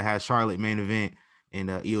 You gotta have Charlotte main event, and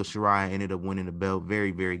Io Shirai ended up winning the belt.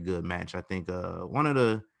 Very, very good match. I think one of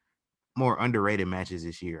the more underrated matches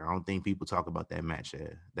this year. I don't think people talk about that match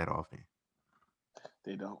that often.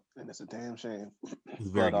 they don't, and it's a damn shame. It's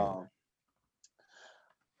very But good.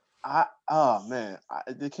 I oh man,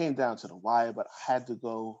 it came down to the wire, but I had to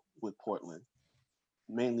go with Portland.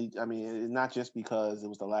 Mainly, I mean, not just because it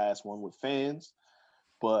was the last one with fans,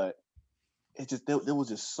 but it just there was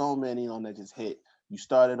just so many on that just hit. You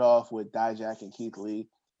started off with Dijak and Keith Lee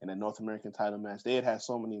in a North American title match. They had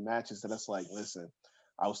so many matches that it's like, listen,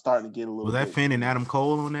 I was starting to get a Was little that bit, Finn and Adam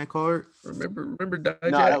Cole on that card? Remember No,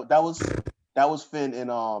 Dijak? that was Finn and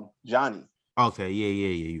Johnny. Okay, yeah,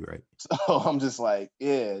 you're right. So I'm just like,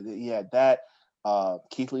 yeah, that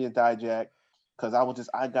Keith Lee and Dijak, because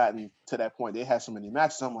I gotten to that point. They had so many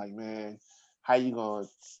matches. I'm like, man, how you gonna,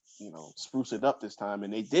 spruce it up this time?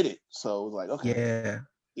 And they did it. So it was like, okay, Yeah.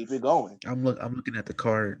 keep it going. I'm looking at the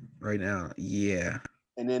card right now. Yeah.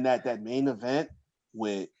 And then that main event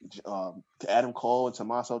with Adam Cole and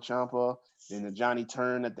Tommaso Ciampa, and the Johnny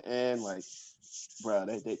turn at the end, like, bro,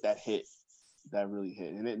 that hit. That really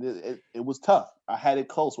hit, and it was tough. I had it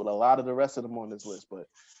close with a lot of the rest of them on this list, but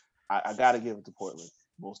I got to give it to Portland,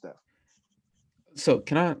 most definitely. So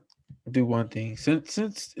can I do one thing.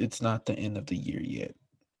 Since it's not the end of the year yet.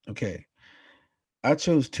 Okay. I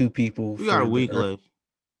chose two people We got a for week left.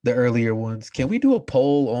 the earlier ones. Can we do a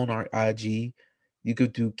poll on our IG? You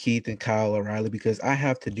could do Keith and Kyle O'Reilly because I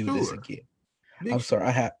have to do this Sure. again. Big I'm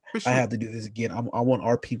sorry. for I sure. have to do this again. I want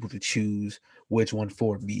our people to choose which one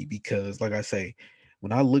for me because, like I say,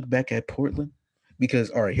 when I look back at Portland, because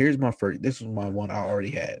all right, here's my first. This was my one I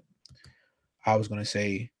already had. I was gonna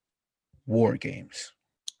say War Games.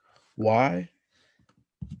 Why?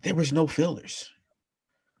 There was no fillers.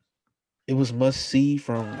 It was must see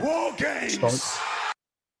from War start games.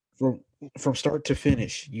 from start to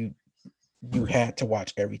finish. You had to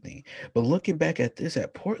watch everything. But looking back at this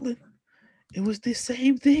at Portland, it was the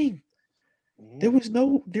same thing. There was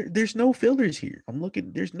there's no fillers here. I'm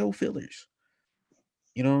looking, there's no fillers.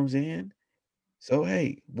 You know what I'm saying? So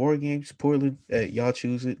hey, War Games, Portland, hey, y'all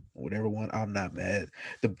choose it, whatever one. I'm not mad.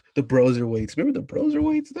 The browser weights. Remember the browser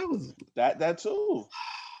weights? That was That too.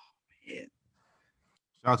 yeah,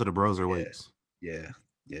 Shout out to the browser yeah, weights.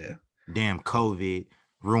 yeah. Damn, COVID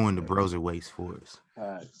ruined the browser weights for us.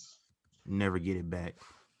 Nice. Never get it back.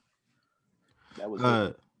 That was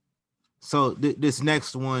it. So this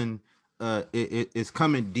next one, it's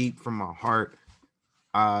coming deep from my heart.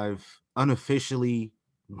 I've unofficially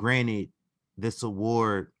granted this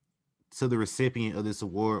award to the recipient of this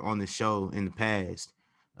award on the show in the past,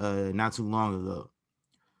 not too long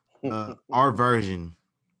ago. Our version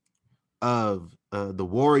of the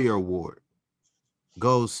Warrior Award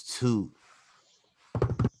goes to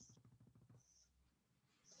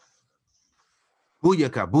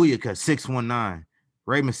Booyaka 619,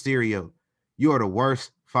 Rey Mysterio. You are the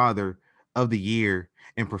worst father of the year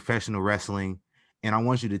in professional wrestling, and I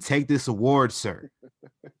want you to take this award, sir.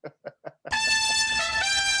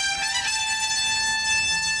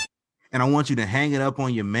 And I want you to hang it up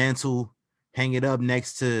on your mantle, hang it up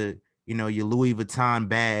next to, your Louis Vuitton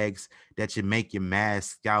bags that you make your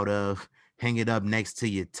mask out of, hang it up next to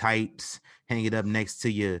your tights, hang it up next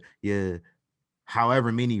to your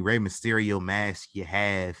however many Rey Mysterio masks you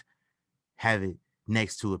have it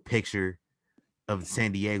next to a picture of the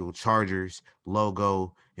San Diego Chargers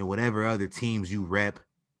logo and whatever other teams you rep.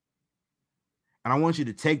 And I want you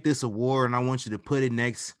to take this award and I want you to put it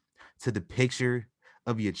next to the picture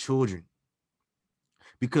of your children,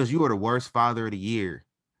 because you are the worst father of the year.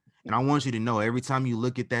 And I want you to know every time you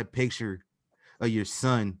look at that picture of your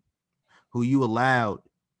son, who you allowed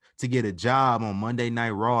to get a job on Monday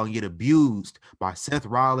Night Raw and get abused by Seth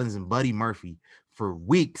Rollins and Buddy Murphy for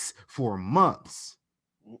weeks, for months,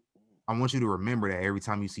 I want you to remember that every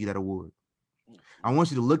time you see that award. I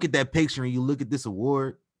want you to look at that picture and you look at this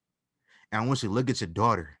award, and I want you to look at your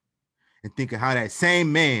daughter and think of how that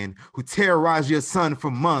same man who terrorized your son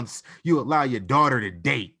for months, you allow your daughter to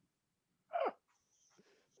date.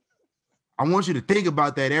 I want you to think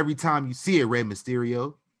about that every time you see it, Rey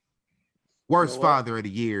Mysterio. Worst father of the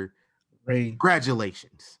year. Ray,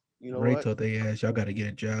 congratulations. You know Ray what? told they ass, y'all got to get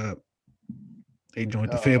a job. They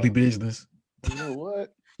joined the family business. You know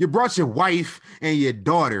what? You brought your wife and your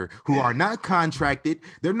daughter, who are not contracted.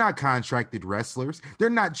 They're not contracted wrestlers. They're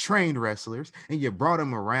not trained wrestlers. And you brought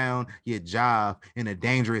them around your job in a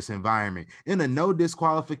dangerous environment, in a no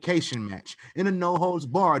disqualification match, in a no holds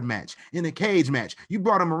barred match, in a cage match. You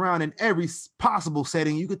brought them around in every possible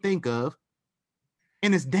setting you could think of.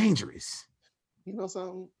 And it's dangerous. You know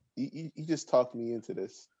something? You just talked me into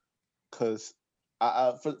this, because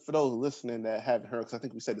for those listening that haven't heard, because I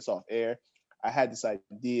think we said this off air, I had this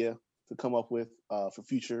idea to come up with for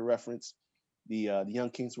future reference, the Young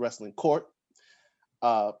Kings Wrestling Court,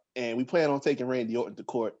 and we plan on taking Randy Orton to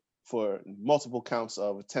court for multiple counts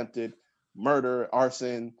of attempted murder,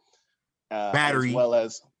 arson, battery, as well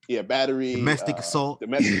as battery, domestic assault,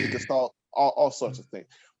 all sorts of things.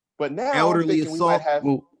 But now elderly I'm thinking assault. we might have.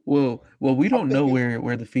 Well, we don't know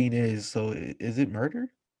where the Fiend is. So is it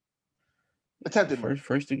murder? Attempted murder.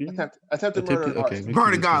 First degree. Attempted murder and arson.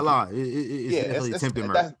 Murder got law. It's definitely attempted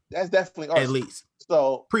murder. That's definitely arson. At least.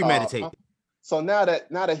 So premeditated. So now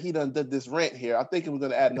that he done did this rant here, I'm thinking we're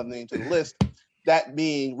going to add another name to the list. That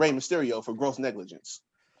being Rey Mysterio for gross negligence.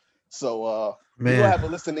 So we will have a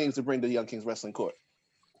list of names to bring to the Young Kings Wrestling Court.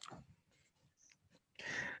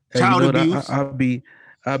 Hey, child abuse. I'll be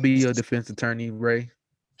your defense attorney, Ray.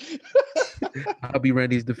 I'll be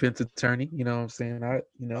Randy's defense attorney. You know what I'm saying?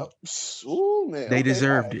 Ooh, man. They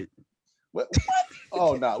deserved it. What?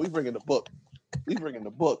 Oh no, we bringing the book. We bringing the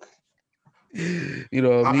book. You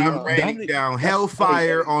know, I'm raining down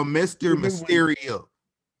hellfire on Mr. Mysterio.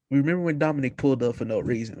 Remember when Dominic pulled up for no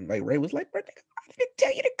reason? Like Ray was like, "I didn't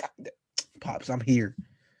tell you to come." Pops, I'm here.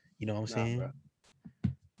 You know what I'm saying?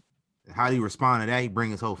 How do you respond to that? He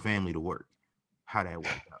bring his whole family to work. How that worked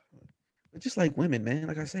out. But just like women, man,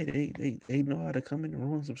 like I say, they know how to come in and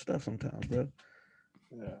ruin some stuff sometimes, bro.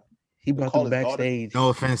 Yeah. He You brought call them his daughter. backstage. No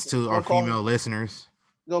offense to our Don't call female listeners.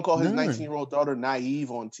 You gonna call his None. 19-year-old daughter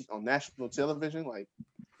naive on national television? Like,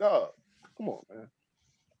 dog, come on, man.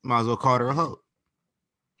 Might as well call her a hoe.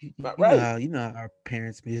 Right. You know how our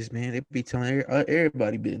parents business, man. They be telling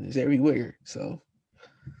everybody business everywhere. So,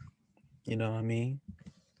 you know what I mean?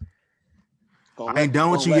 I ain't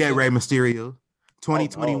done with you yet, Rey Mysterio.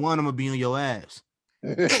 2021, I'm gonna be on your ass.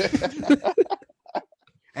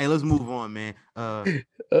 Hey, let's move on, man.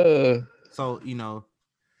 So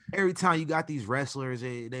every time you got these wrestlers,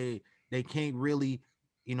 they can't really,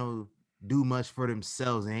 do much for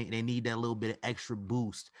themselves. They need that little bit of extra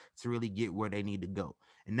boost to really get where they need to go.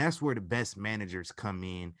 And that's where the best managers come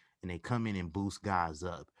in, and they come in and boost guys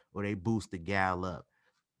up, or they boost the gal up.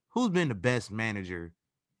 Who's been the best manager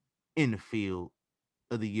in the field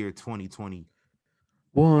of the year 2020?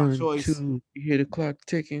 My 1, choice. 2, you hear the clock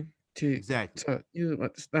ticking. Tick, Exactly. tock. You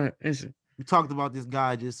about to start answer. We talked about this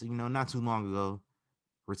guy just, not too long ago.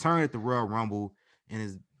 Returned at the Royal Rumble and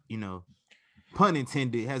is, pun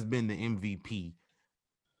intended, has been the MVP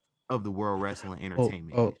of the World Wrestling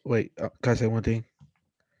Entertainment. Oh, wait. Can I say one thing?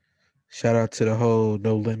 Shout out to the whole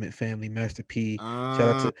No Limit family, Master P.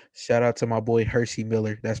 Shout out to my boy Hershey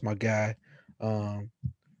Miller. That's my guy.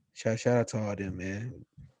 Shout out to all them, man.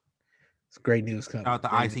 It's great news coming. Shout out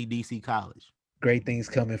to ICDC College. Great things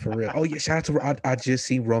coming for real. Oh yeah, shout out to I just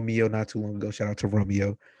seen Romeo not too long ago. Shout out to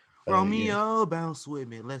Romeo. Romeo, bounce with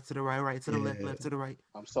me. Left to the right, right to the left, left to the right.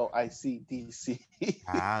 I'm so ICDC.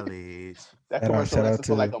 College. That commercial lasted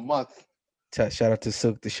for like a month. Shout out to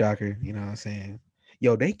Silk the Shocker. You know what I'm saying?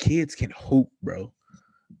 Yo, they kids can hoop, bro.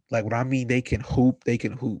 Like what I mean, they can hoop. They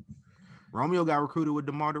can hoop. Romeo got recruited with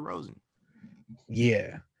DeMar DeRozan.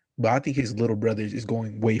 Yeah, but I think his little brother is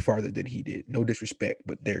going way farther than he did. No disrespect,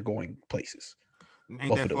 but they're going places.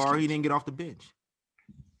 Ain't that far? He didn't get off the bench.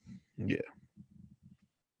 Yeah.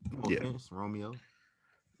 No offense, Romeo.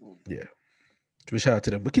 Yeah. But shout out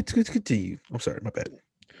to them. But continue. I'm sorry, my bad.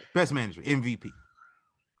 Best manager, MVP.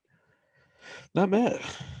 Not mad.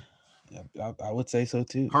 I would say so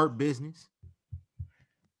too. Hurt Business.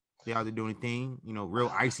 They out to do anything,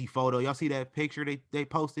 real icy photo. Y'all see that picture they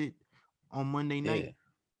posted on Monday night? Yeah.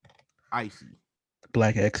 Icy.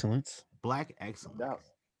 Black Excellence. Black Excellence. No doubt.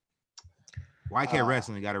 YK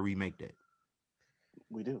Wrestling got to remake that.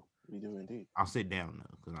 We do indeed. I'll sit down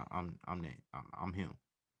though, because I'm him.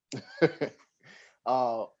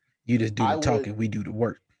 You just do the talking, we do the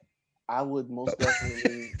work. I would most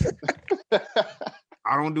definitely.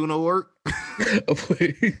 I don't do no work.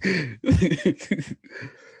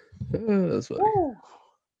 That's funny.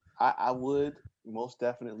 I would most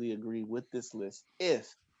definitely agree with this list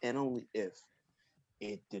if and only if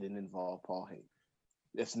it didn't involve Paul Heyman.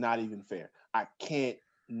 It's not even fair. I can't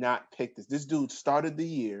not pick this. This dude started the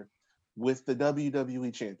year with the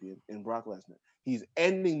WWE champion in Brock Lesnar. He's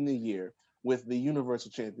ending the year with the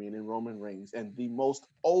Universal champion in Roman Reigns, and the most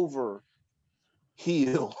over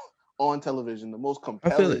heel on television, the most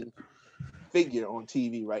compelling figure on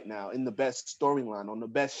TV right now, in the best storyline, on the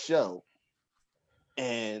best show.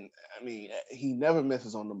 And I mean, he never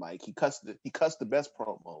misses on the mic. He cuts the best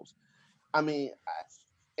promos. I mean,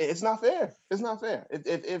 it's not fair. It's not fair.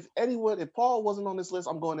 If Paul wasn't on this list,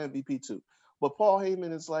 I'm going MVP too. But Paul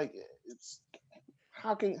Heyman is like, it's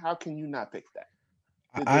how can you not pick that?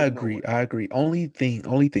 I agree. I agree. Only thing,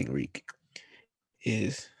 Reek,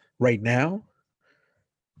 is right now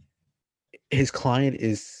his client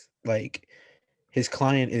is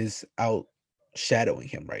outshadowing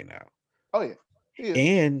him right now. Oh yeah.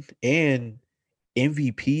 And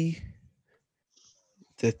MVP,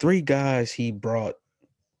 the three guys he brought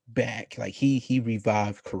back, like he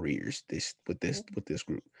revived careers with this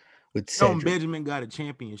group. With Shelton Benjamin got a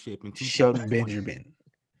championship in 2020. Shelton Benjamin.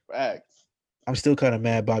 Facts. I'm still kind of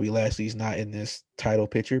mad Bobby Lashley's not in this title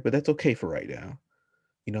picture, but that's okay for right now.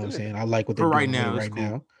 You know what I'm saying? I like what they're doing right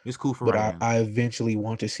now. It's cool for but right now. I eventually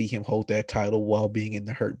want to see him hold that title while being in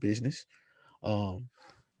the Hurt Business. But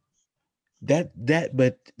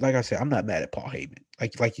like I said, I'm not mad at Paul Heyman.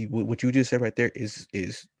 Like you, what you just said right there is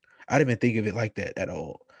I didn't even think of it like that at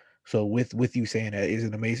all. So with you saying that is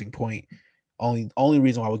an amazing point. Only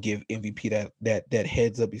reason why I would give MVP that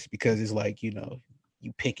heads up is because it's like, you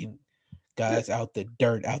picking guys out the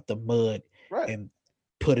dirt, out the mud, right, and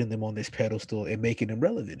putting them on this pedestal and making them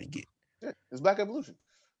relevant again. Yeah, it's Black Evolution.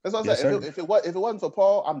 That's what I'm saying. If it wasn't for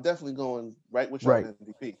Paul, I'm definitely going right with you on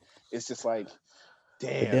MVP. It's just like But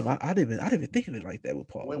damn, Damn. I didn't even think of it like that with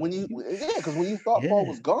Paul. When you yeah, because when you thought Paul Yeah,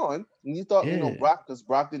 was gone, when you thought yeah, Brock, because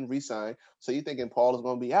Brock didn't resign, so you're thinking Paul is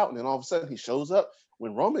going to be out, and then all of a sudden he shows up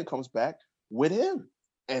when Roman comes back with him,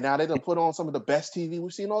 and now they done put on some of the best TV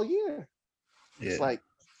we've seen all year. It's yeah. like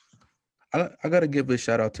I gotta give a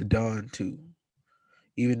shout out to Don too,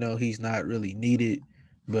 even though he's not really needed.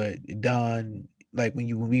 But Don, like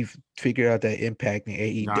when we figured out that Impact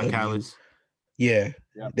in John AEW, Callis. yeah,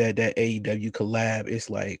 Yep. that AEW collab, it's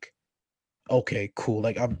like okay, cool.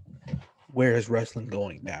 Like where is wrestling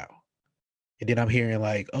going now? And then I'm hearing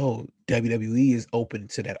like, oh, WWE is open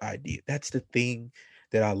to that idea. That's the thing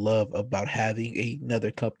that I love about having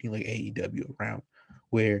another company like AEW around,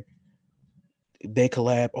 where they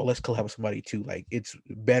collab. Oh, let's collab with somebody too. Like it's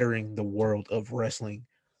bettering the world of wrestling,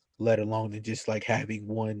 let alone than just like having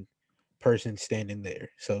one person standing there.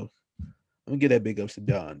 So I'm gonna give that big ups to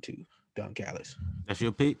Don too, Don Callis. That's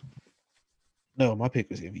your pick? No, my pick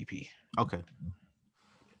was MVP. Okay.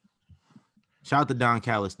 Shout out to Don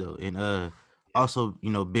Callis though. And also,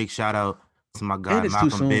 big shout out to my guy And it's too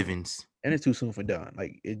Malcolm soon. Bivens. And it's too soon for Don.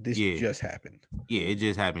 Like this Yeah. just happened. Yeah, it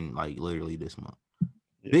just happened like literally this month.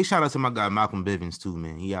 Yeah. Big shout out to my guy Malcolm Bivens too,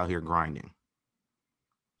 man. He out here grinding.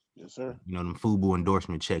 yes, sir. Them FUBU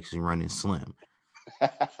endorsement checks is running slim.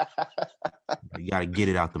 You gotta get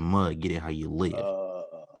it out the mud, get it how you live.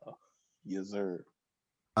 Yes, sir.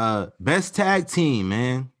 Best tag team,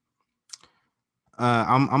 man.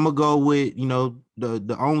 I'm gonna go with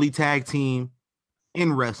the only tag team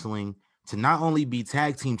in wrestling to not only be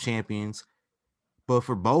tag team champions, but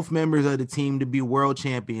for both members of the team to be world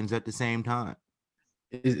champions at the same time.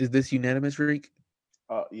 Is this unanimous, Reek?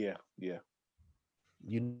 Yeah, yeah,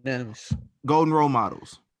 Unanimous. Golden role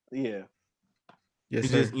models. yeah. Yes,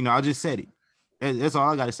 It's sir. just, I just said it. That's all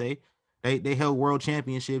I gotta say. They held world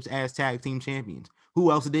championships as tag team champions.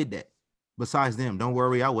 Who else did that besides them? Don't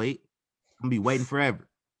worry, I'll wait. I'm gonna be waiting forever,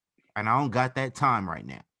 and I don't got that time right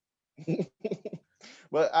now.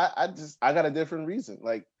 But I got a different reason.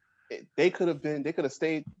 Like they could have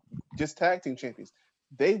stayed just tag team champions.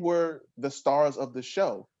 They were the stars of the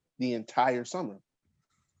show the entire summer.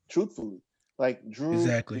 Truthfully, like Drew,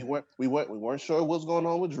 Exactly. we weren't sure what was going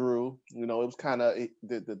on with Drew. It was kind of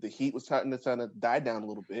the heat was starting to die down a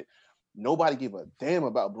little bit. Nobody gave a damn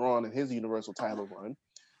about Braun and his Universal title run.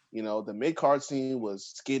 The mid card scene was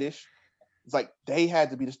skittish. It's like they had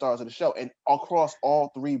to be the stars of the show, and across all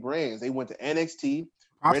three brands, they went to NXT,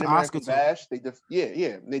 Props Great to Oscar American too. Bash.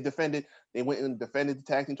 They defended. They went and defended the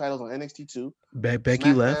tag team titles on NXT too.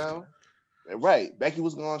 Becky left. SmackDown, right? Becky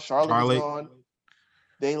was gone. Charlotte was gone.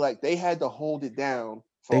 They had to hold it down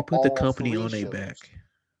for They put the all company three on their shows. back.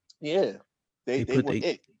 Yeah, They they put were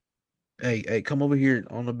it. hey, come over here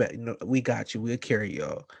on the back. We got you. We'll carry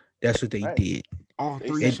y'all. That's what they Right. did. All They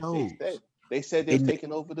three said shows. they said they was And-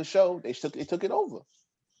 taking over the show. They took it over.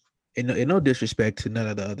 And no disrespect to none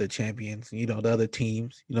of the other champions, the other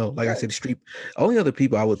teams. Like I Right. said, street only other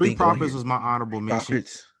people I would Street think on Profits here. was my honorable mention.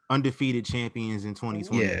 Profits. Undefeated champions in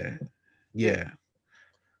 2020. Yeah.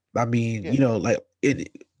 I mean, Yeah. like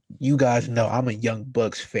you guys know I'm a Young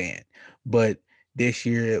Bucks fan, but this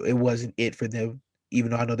year it wasn't it for them.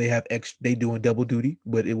 Even though I know they doing double duty,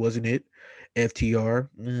 but it wasn't it. FTR,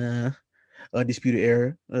 Undisputed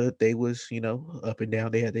Era, they was up and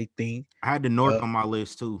down. They had their thing. I had the North on my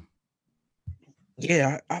list too.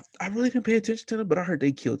 Yeah, I really didn't pay attention to them, but I heard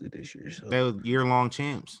they killed it this year. So They were year-long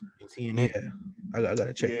champs in TNA. yeah, I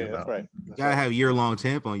gotta check them That's out. right. You gotta have year-long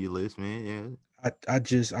champ on your list, man. Yeah. I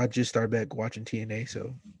just started back watching TNA,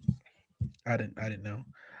 so I didn't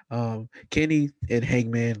know. Kenny and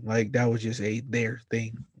Hangman, like that was just their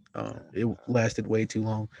thing. It lasted way too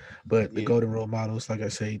long, but the Golden Role Models, like I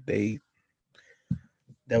say,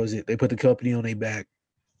 that was it. They put the company on their back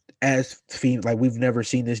as like we've never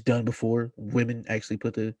seen this done before. Women actually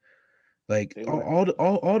put the like all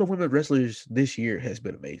the women wrestlers this year has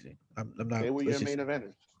been amazing. I'm not. They were your main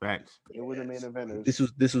eventers. Facts. They were the main eventers.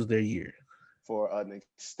 This was their year for an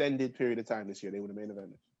extended period of time this year. They were the main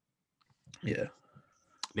eventers. Yeah,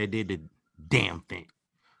 they did the damn thing.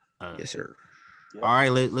 Yes, sir. Yep. All right,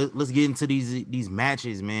 let's get into these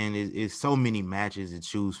matches, man. It's so many matches to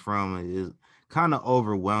choose from. It's kind of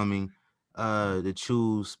overwhelming to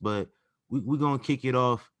choose, but we're gonna kick it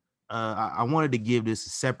off. I wanted to give this a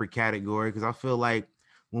separate category because I feel like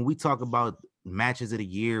when we talk about matches of the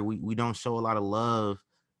year, we don't show a lot of love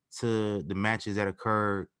to the matches that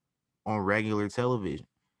occurred on regular television.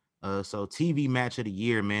 So TV match of the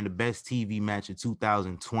year, man, the best TV match of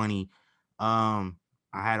 2020.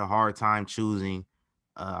 I had a hard time choosing.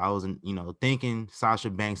 I was, thinking Sasha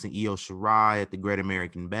Banks and Io Shirai at the Great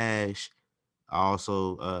American Bash. I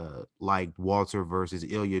also liked Walter versus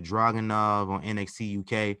Ilya Dragunov on NXT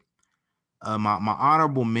UK. My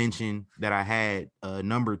honorable mention that I had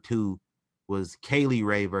number 2 was Kaylee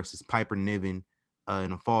Ray versus Piper Niven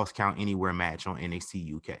in a Falls Count Anywhere match on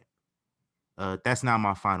NXT UK. That's not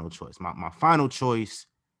my final choice. My final choice,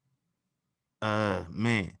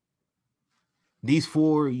 man, these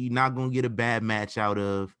 4 you're not gonna get a bad match out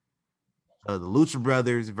of. The Lucha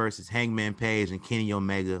Brothers versus Hangman Page and Kenny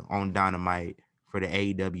Omega on Dynamite for the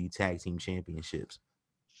AEW Tag Team Championships.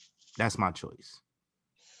 That's my choice.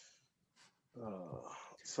 Uh,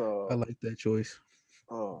 I so like that choice.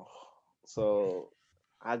 oh, so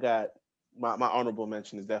I got my honorable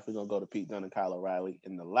mention is definitely gonna go to Pete Dunne and Kyle O'Reilly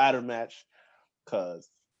in the ladder match, cause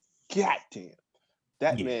goddamn,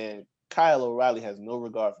 that Yeah. man Kyle O'Reilly has no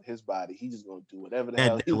regard for his body. He's just gonna do whatever the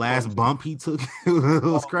hell That he last wants. bump he took it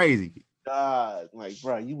was Oh crazy. God, like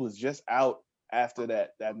bro, you was just out after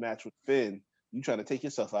that match with Finn. You trying to take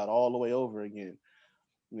yourself out all the way over again.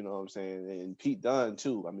 You know what I'm saying? And Pete Dunne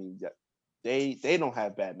too. I mean, they don't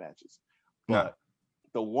have bad matches, No. but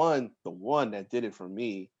the one that did it for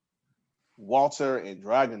me, Walter and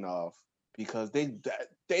Dragunov, because they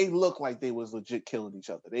look like they was legit killing each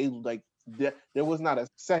other. They like there was not a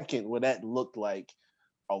second where that looked like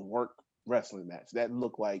a work wrestling match. That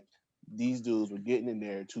looked like these dudes were getting in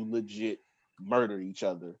there to legit murder each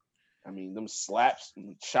other. I mean, them slaps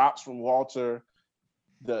and chops from Walter,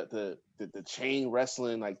 the chain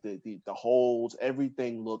wrestling, like the holds,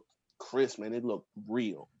 everything looked crisp, man. It looked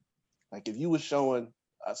real. Like if you were showing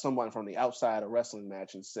someone from the outside a wrestling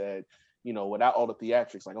match and said, without all the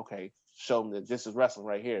theatrics, like okay, show them that this is wrestling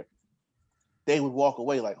right here, they would walk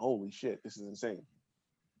away like, holy shit, this is insane.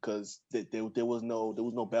 Because there was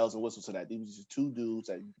no bells and whistles to that. These were just two dudes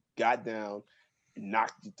that got down and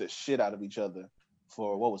knocked the shit out of each other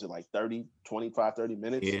for what was it, like 30, 25, 30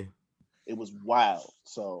 minutes? Yeah. It was wild.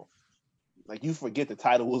 So like you forget the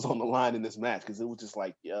title was on the line in this match because it was just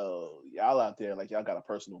like, yo, y'all out there like y'all got a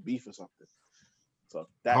personal beef or something. So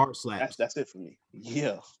Hard slaps. that's it for me.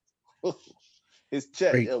 Yeah. his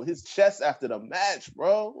chest, Great, his chest after the match,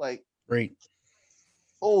 bro. Like, great.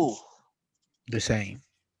 oh, The same.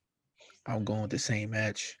 I'm going with the same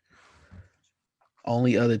match.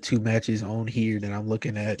 Only other 2 matches on here that I'm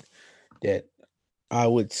looking at that I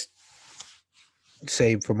would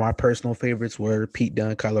say for my personal favorites were Pete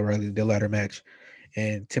Dunne, Kyle O'Reilly, the ladder match,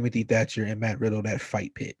 and Timothy Thatcher and Matt Riddle, that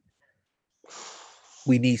fight pit.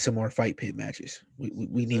 We need some more fight pit matches. We yes,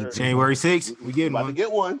 need sir. some January more. 6th, we We getting about to one.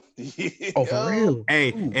 get one. Oh, for Yo, real? Hey,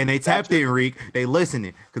 Ooh, and they tapped Thatcher. in, Reek. They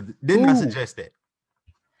listening. Cause didn't I ooh, suggest that?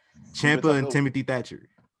 You've been Champa talking and over. Timothy Thatcher.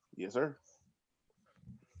 Yes, sir.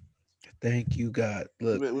 thank you, God.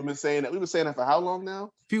 Look, We've been saying that. We've been saying that for how long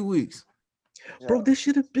now? Few weeks. bro, Yeah. this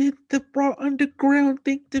should have been the Raw Underground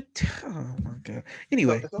thing. Oh my God.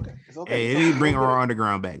 Anyway, It's okay. It's okay. Hey, It's they okay. need to You bring don't get our it.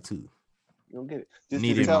 underground back too. You don't get it.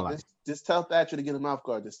 Need it in my life. Just tell Thatcher to get a mouth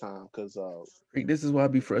guard this time, because this is why I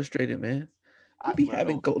be frustrated, man. You I be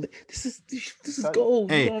having bro, gold. This is tell you,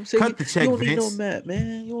 gold. You know Hey, what I'm saying? cut the You check, don't need no Vince. map,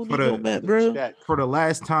 man. You don't For need no the map, the bro. check. for the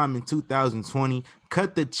last time in 2020,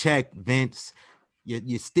 cut the check, Vince.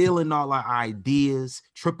 You're stealing all our ideas.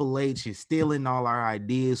 Triple H is stealing all our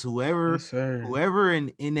ideas. Yes, sir. Whoever in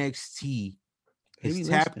NXT They is be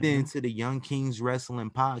tapped listening, man. into the Young Kings Wrestling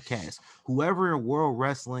podcast. Whoever in World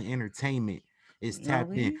Wrestling Entertainment is You know what I tapped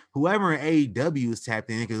in. mean? Whoever in AEW is tapped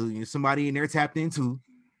in, because somebody in there tapped into.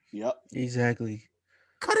 Yep. Exactly.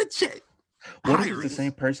 Cut a check. What if it's the Pirates.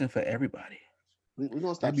 same person for everybody? We're gonna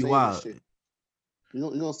That'd stop be saying this wild. shit. We're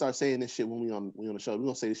gonna start saying this shit when we on the show. We're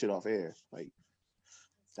gonna say this shit off air. Like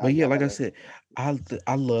But yeah, y'all like I gotta. said,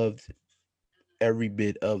 I loved every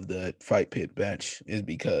bit of the fight pit match is It was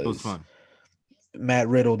because fun. Matt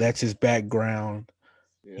Riddle, that's his background.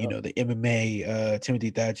 You Yep. know, the MMA, Timothy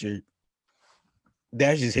Thatcher,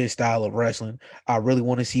 that's just his style of wrestling. I really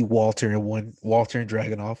want to see Walter and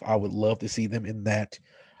Dragunov. I would love to see them in that.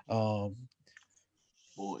 Um,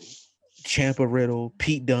 Boy. Champa Riddle,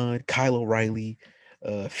 Pete Dunne, Kyle O'Reilly,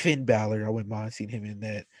 Finn Balor. I wouldn't mind seeing him in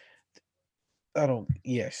that.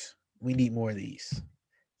 Yes, we need more of these.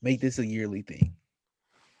 Make this a yearly thing.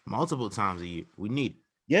 Multiple times a year. We need it.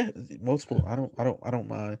 Yeah, multiple. I don't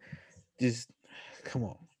mind. Just come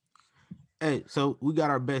on. Hey, so we got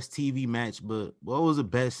our best TV match, but what was the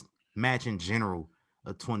best match in general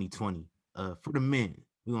of 2020? For the men,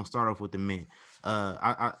 we're gonna start off with the men.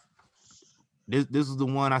 I this is the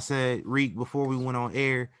one I said, Reek, before we went on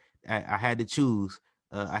air. I had to choose.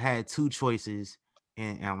 I had 2 choices,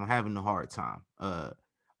 and I'm having a hard time.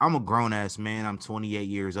 I'm a grown ass man. I'm 28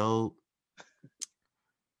 years old.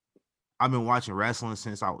 I've been watching wrestling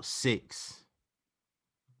since I was 6.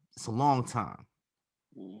 It's a long time.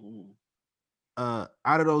 Mhm.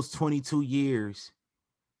 Out of those 22 years,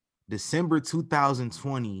 December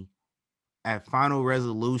 2020 at Final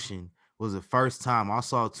Resolution was the first time I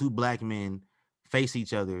saw two black men face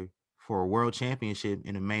each other for a world championship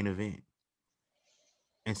in the main event.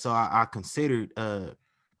 And so I considered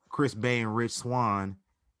Chris Bay and Rich Swann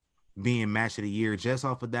being match of the year just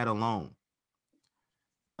off of that alone.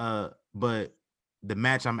 But the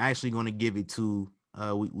match I'm actually going to give it to,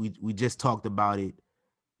 we just talked about it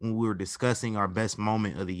when we were discussing our best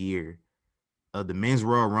moment of the year. The men's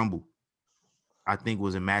Royal Rumble, I think,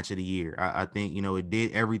 was a match of the year. I think, it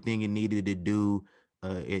did everything it needed to do.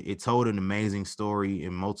 It told an amazing story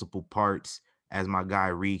in multiple parts, as my guy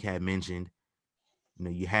Reek had mentioned.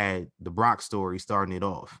 You had the Brock story starting it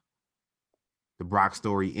off. The Brock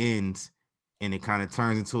story ends, and it kind of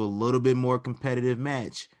turns into a little bit more competitive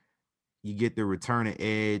match. You get the return of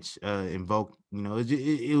Edge invoke.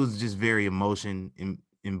 It was just very invoking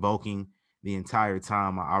the entire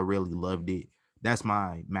time. I really loved it. That's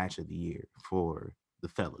my match of the year for the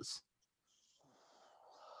fellas.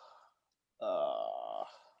 Uh,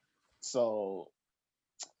 so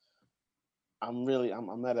I'm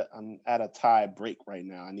at a tie break right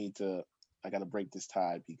now. I gotta break this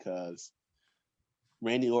tie because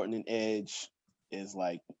Randy Orton and Edge is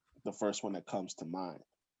like the first one that comes to mind.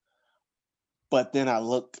 But then I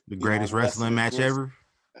look, The on greatest the rest of wrestling this match list. ever.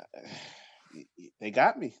 They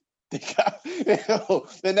got me. They got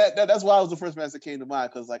and that's why it was the first match that came to mind,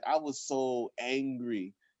 because like I was so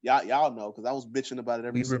angry. Y'all know, because I was bitching about it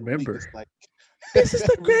every We single week. remember. It's like This is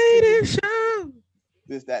the every single greatest show.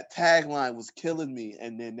 that tagline was killing me,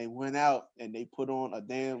 and then they went out and they put on a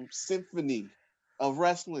damn symphony of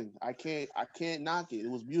wrestling. I can't knock it. It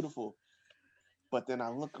was beautiful. But then I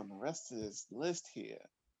look on the rest of this list here,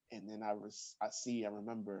 and then I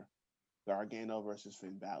remember Gargano versus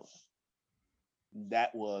Finn Balor.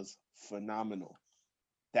 That was phenomenal.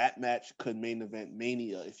 That match could main event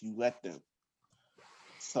Mania if you let them.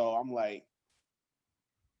 So I'm like,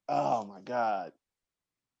 oh my god,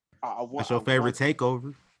 I That's want, I your favorite want.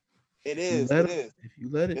 takeover. It If you is, let it him, is. if you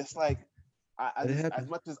let it, It's like I let it just, as happen.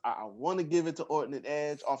 much as I want to give it to Orton and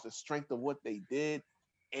Edge off the strength of what they did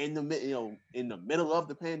in the middle of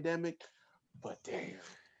the pandemic, but damn,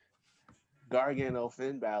 Gargano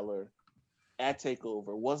Finn Balor at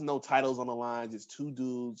Takeover was no titles on the line, just two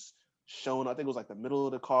dudes showing. I think it was like the middle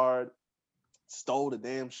of the card, stole the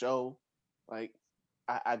damn show. Like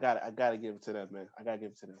I gotta give it to them, man. I gotta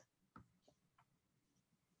give it to them.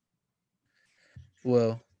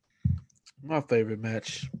 Well, my favorite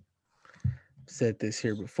match, said this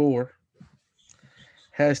here before,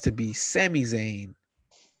 has to be Sami Zayn,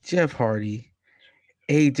 Jeff Hardy,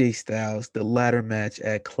 AJ Styles, the ladder match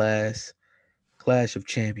at Clash of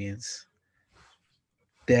Champions.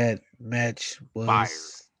 That match Fire.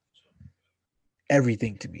 was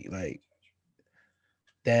everything to me. Like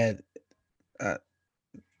that, uh,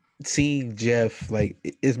 seeing Jeff, like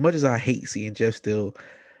as much as I hate seeing Jeff still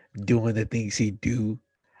doing the things he do,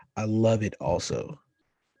 I love it also.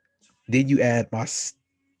 Then you add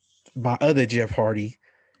my other Jeff Hardy,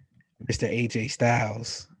 Mr. AJ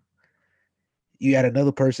Styles. You add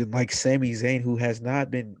another person like Sami Zayn, who has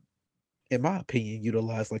not been, in my opinion,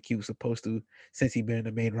 utilized like he was supposed to since he been in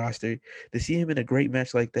the main roster. To see him in a great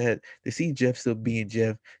match like that, to see Jeff still being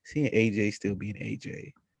Jeff, seeing AJ still being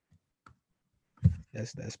AJ.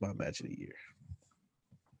 That's my match of the year.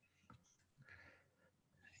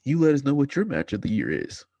 You let us know what your match of the year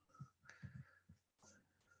is.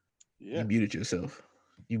 You Yeah. muted yourself.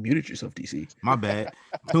 You muted yourself, DC. My bad.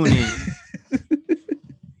 Tune in.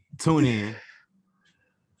 Tune in.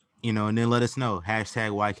 And then let us know.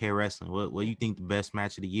 Hashtag YK Wrestling. What you think the best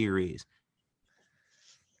match of the year is?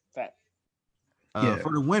 Fact. Yeah,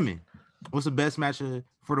 For the women, what's the best match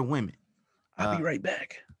for the women? I'll be right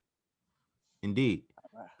back. Indeed.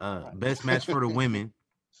 All right. Best match for the women.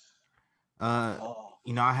 Oh.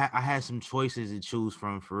 I had some choices to choose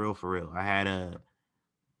from, for real, for real. I had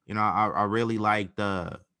I really liked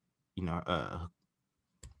you know,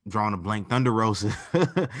 drawing a blank, Thunder Rosa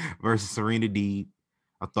versus Serena Deeb.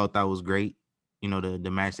 I thought that was great. The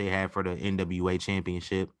match they had for the NWA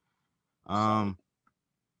championship. Solid. Um,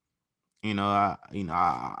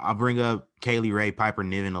 I bring up Kaylee Ray, Piper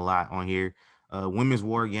Niven a lot on here. Women's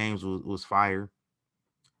War Games was fire.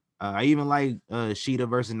 I even like Sheeta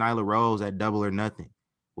versus Nyla Rose at Double or Nothing,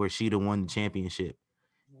 where Sheeta won the championship.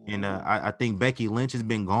 And Mhm. I think Becky Lynch has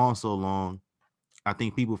been gone so long. I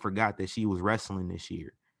think people forgot that she was wrestling this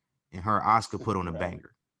year, and her Oscar put on a Right.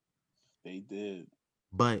 banger. They did.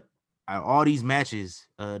 But all these matches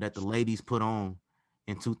that the ladies put on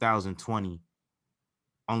in 2020,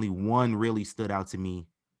 only one really stood out to me.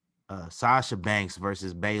 Sasha Banks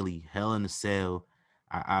versus Bailey, Hell in a Cell.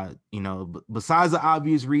 Besides the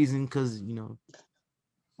obvious reason, because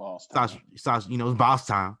Boss Sasha, it's boss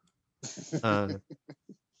time. Uh,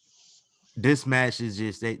 this match is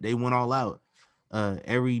just they went all out.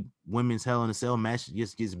 Every women's Hell in a Cell match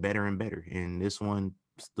just gets better and better, and this one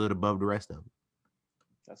stood above the rest of them.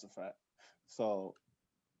 That's a fact. So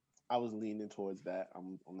I was leaning towards that.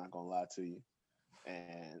 I'm not gonna lie to you.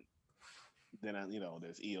 And then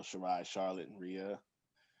there's Io Shirai, Charlotte, and Rhea.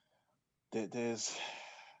 There's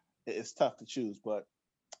it's tough to choose, but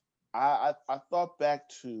I thought back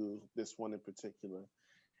to this one in particular,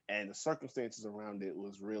 and the circumstances around it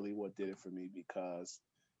was really what did it for me because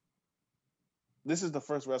this is the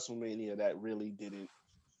first WrestleMania that really didn't,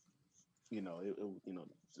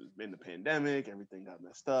 it's been the pandemic, everything got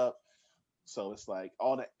messed up, so it's like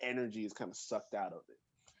all the energy is kind of sucked out of it.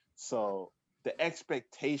 So the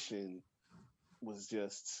expectation was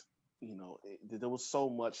just, there was so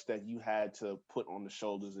much that you had to put on the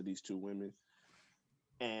shoulders of these two women,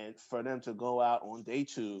 and for them to go out on day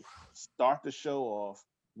two, start the show off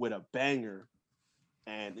with a banger,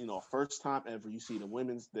 and first time ever you see the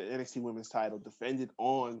NXT Women's title defended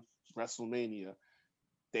on WrestleMania.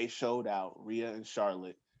 They showed out Rhea and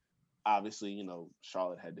Charlotte. Obviously,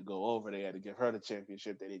 Charlotte had to go over. They had to give her the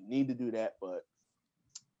championship. They didn't need to do that, but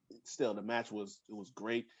still, the match was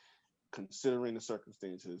great considering the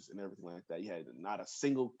circumstances and everything like that. You had not a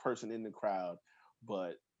single person in the crowd,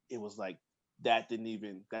 but it was like that didn't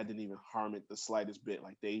even harm it the slightest bit.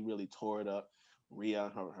 Like they really tore it up.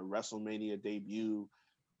 Rhea, her WrestleMania debut,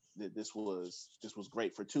 this was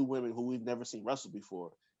great for two women who we've never seen wrestle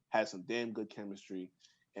before. Had some damn good chemistry,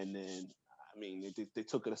 and then I mean they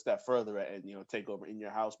took it a step further and take over in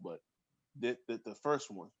your house. But the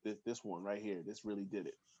first one, this one right here, this really did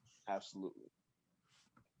it. Absolutely.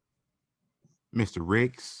 Mr.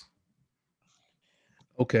 Riggs.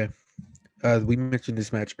 Okay. We mentioned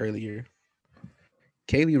this match earlier.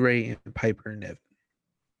 Kaylee Ray and Piper Nevin.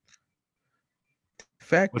 The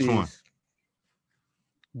fact Which one? is,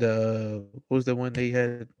 what was the one they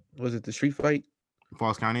had? Was it the street fight?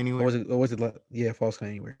 False Count Or Anywhere? was it yeah, False Count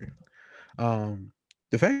Anywhere?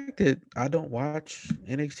 The fact that I don't watch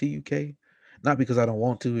NXT UK, not because I don't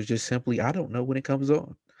want to, it's just simply I don't know when it comes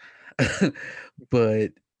on.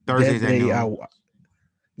 But Thursdays that at day, noon.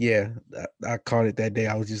 yeah, I caught it that day.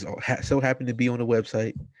 I was just so happy to be on the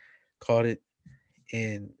website, caught it,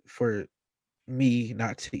 and for me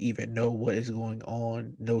not to even know what is going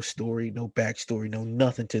on, no story, no backstory, no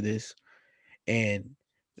nothing to this, and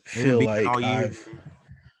They've been feel beefing like all year.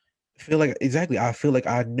 I feel like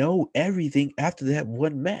I know everything after that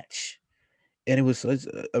one match, and it was such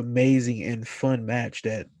an amazing and fun match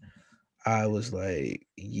that I was like,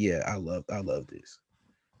 yeah, I love this.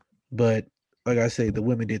 But like I say, the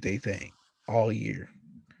women did their thing all year.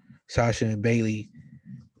 Sasha and Bailey,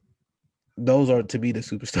 those are to be the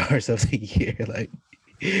superstars of the year. Like,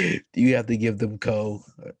 you have to give them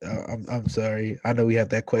I'm sorry. I know we have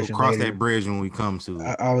that We'll question cross later. that bridge when we come to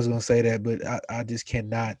it. I was gonna say that, but I just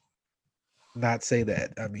cannot not say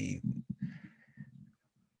that. I mean,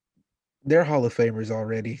 they're Hall of Famers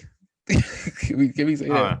already. Can we say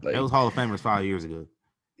that? That Like, was Hall of Famers 5 years ago.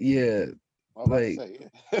 yeah, I was about to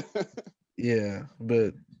like, say, yeah. yeah,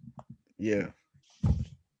 but yeah,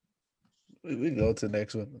 we can go to the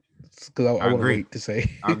next one because I I want to agree. wait to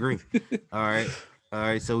say. I agree. All right. All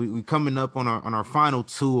right. So we coming up on our final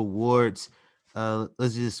two awards.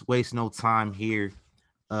 Let's just waste no time here.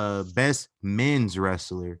 Best men's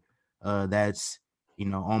wrestler. That's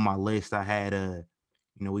on my list. I had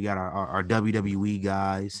we got our WWE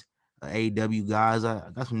guys, AEW guys. I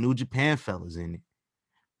got some New Japan fellas in it.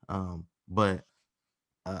 But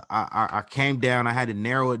I came down. I had to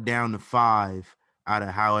narrow it down to 5 out of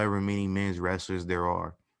however many men's wrestlers there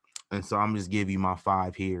are, and so I'm just giving you my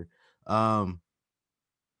 5 here.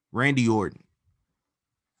 Randy Orton.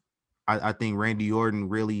 I think Randy Orton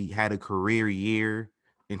really had a career year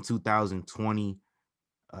in 2020.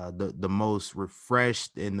 The most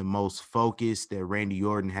refreshed and the most focused that Randy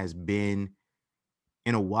Orton has been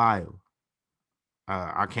in a while.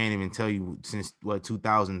 I can't even tell you since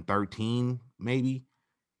 2013 maybe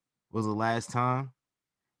was the last time.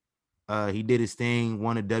 He did his thing,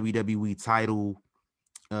 won a WWE title,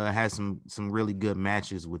 had some really good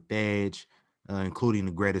matches with Edge, including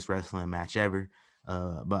the greatest wrestling match ever.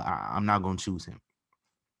 But I'm not gonna choose him.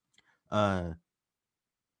 Uh,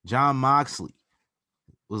 John Moxley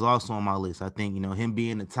was also on my list. I think him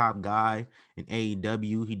being the top guy in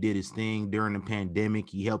AEW, he did his thing during the pandemic.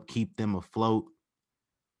 He helped keep them afloat.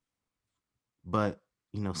 But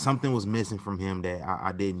something was missing from him that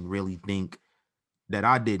I didn't really think that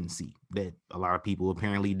I didn't see, that a lot of people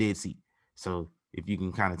apparently did see. So if you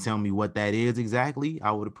can kind of tell me what that is exactly,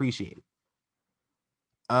 I would appreciate it.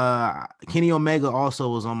 Kenny Omega also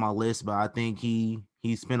was on my list, but I think he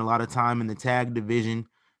spent a lot of time in the tag division,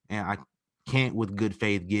 and I can't with good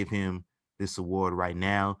faith give him this award right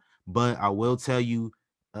now. But I will tell you,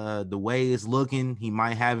 the way it's looking, he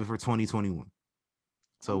might have it for 2021.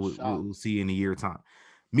 So I'm shocked. we'll see in a year time.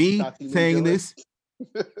 I'm Me shocked he made your saying this list.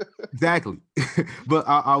 exactly, but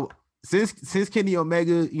I since Kenny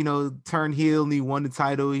Omega, turned heel and he won the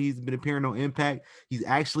title, he's been appearing on Impact. He's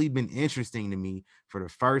actually been interesting to me for the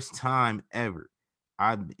first time ever.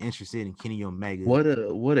 I'm interested in Kenny Omega.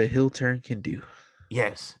 What a heel turn can do.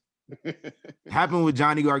 Yes, happened with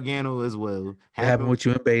Johnny Gargano as well. It happened with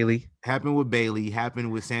you and Bailey. Happened with Bailey.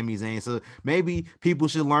 Happened with Sami Zayn. So maybe people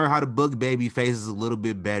should learn how to book baby faces a little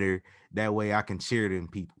bit better. That way, I can cheer them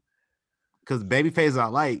people. Because baby faces I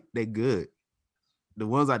like, they good. The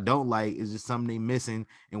ones I don't like is just something they missing,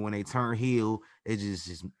 and when they turn heel, it's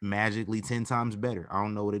just magically 10 times better. I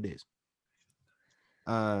don't know what it is.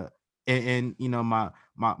 And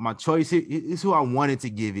my choice is who I wanted to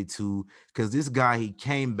give it to, because this guy, he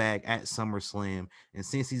came back at SummerSlam, and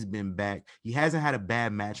since he's been back, he hasn't had a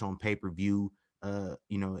bad match on pay-per-view.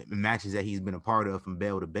 Matches that he's been a part of from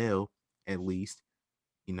bell to bell, at least.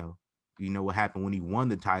 What happened when he won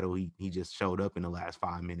the title? He just showed up in the last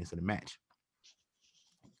 5 minutes of the match.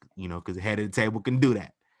 Because the head of the table can do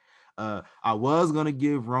that. I was gonna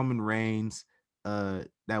give Roman Reigns. That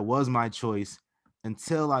was my choice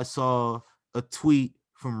until I saw a tweet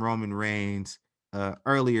from Roman Reigns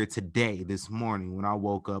earlier today, this morning when I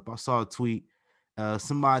woke up. I saw a tweet.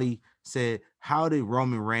 Somebody said, "How did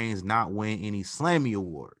Roman Reigns not win any Slammy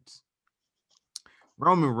awards?"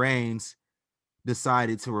 Roman Reigns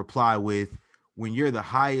decided to reply with, "When you're the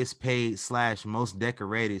highest paid / most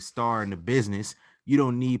decorated star in the business, you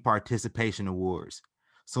don't need participation awards.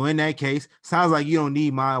 So in that case, sounds like you don't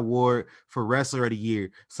need my award for Wrestler of the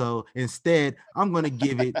Year. So instead, I'm going to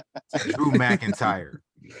give it to Drew McIntyre."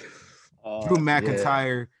 Drew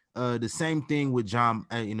McIntyre, the same thing with John,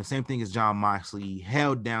 same thing as John Moxley. He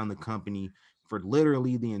held down the company for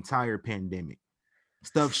literally the entire pandemic.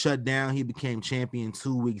 Stuff shut down. He became champion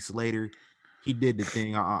 2 weeks later. He did the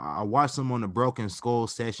thing. I watched him on the Broken Skull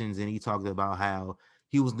sessions, and he talked about how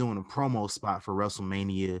he was doing a promo spot for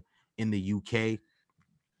WrestleMania in the UK,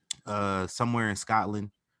 somewhere in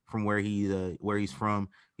Scotland, from where he's from.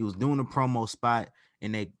 He was doing a promo spot,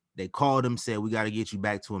 and they called him, said, "We got to get you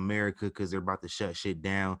back to America because they're about to shut shit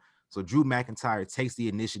down." So Drew McIntyre takes the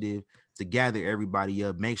initiative to gather everybody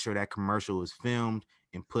up, make sure that commercial is filmed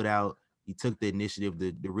and put out. He took the initiative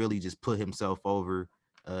to really just put himself over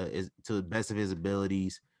to the best of his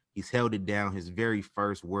abilities. He's held it down. His very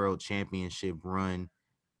first world championship run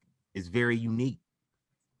is very unique.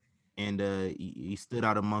 And he stood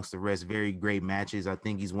out amongst the rest. Very great matches. I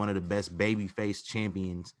think he's one of the best babyface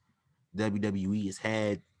champions WWE has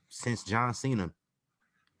had since John Cena.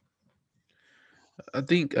 I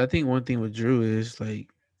think one thing with Drew is like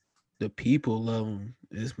the people love him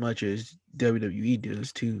as much as WWE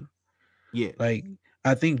does too. Yeah. Like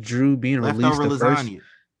I think Leftover lasagna.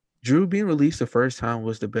 Drew being released the first time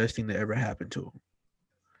was the best thing that ever happened to him.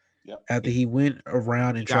 Yep. After he went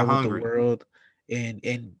around He and got traveled the hungry. world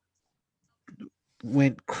and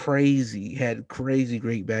went crazy, had crazy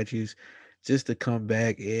great matches, just to come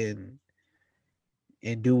back and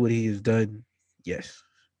do what he has done. Yes,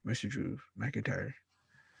 Mr. Drew McIntyre.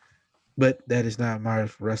 But that is not my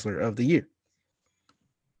wrestler of the year.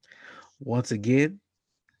 Once again,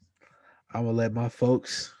 I'm gonna let my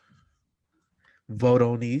folks vote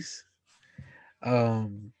on these.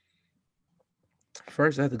 Um,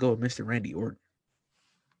 First, I have to go with Mr. Randy Orton.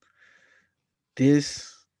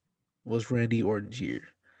 This was Randy Orton's year.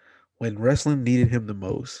 When wrestling needed him the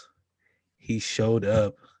most, he showed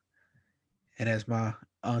up, and as my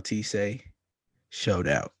auntie say, showed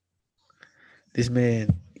out. This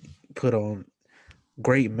man put on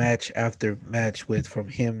great match after match with from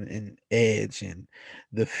him and Edge and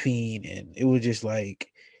the Fiend, and it was just like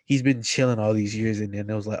he's been chilling all these years, and then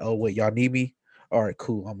it was like, oh wait, y'all need me? All right,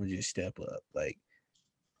 cool. I'm gonna just step up. Like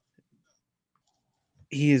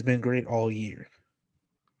he has been great all year.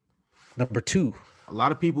 Number two, A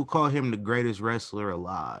lot of people call him the greatest wrestler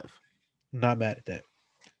alive. not mad at that.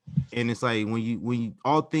 And it's like when you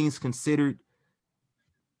all things considered,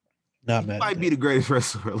 Not he mad at might be that. the greatest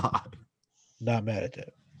wrestler alive. Not mad at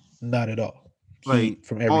that. Not at all. Like Heat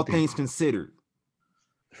from all everything. things considered.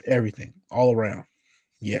 Everything. All around.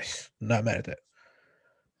 Yes. Not mad at that.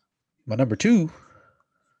 My number two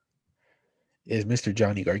is Mr.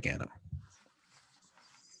 Johnny Gargano.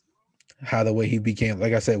 How the way he became,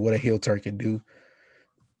 like I said, what a heel turn can do.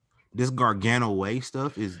 This Gargano way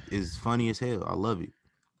stuff is funny as hell. I love it.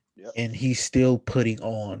 Yep. And he's still putting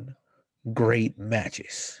on great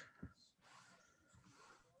matches.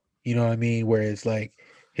 You know what I mean? Where it's like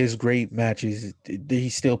his great matches,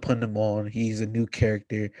 he's still putting them on. He's a new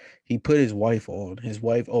character. He put his wife on. His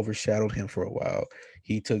wife overshadowed him for a while.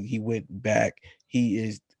 He went back.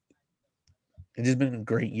 It's just been a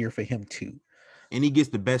great year for him too. And he gets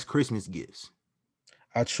the best Christmas gifts.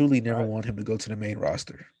 I truly never Right. want him to go to the main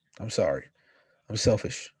roster. I'm sorry. I'm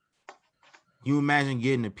selfish. You imagine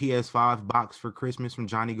getting a PS5 box for Christmas from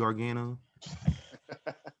Johnny Gargano?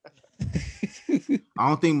 I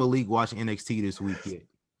don't think Malik watched NXT this week yet.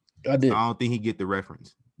 I did. I don't think he get the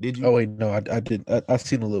reference. Did you? Oh wait, no, I did. I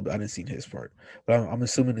seen a little bit. I didn't see his part, but I'm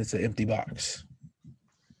assuming it's an empty box.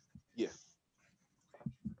 Yeah.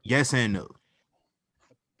 Yes and no.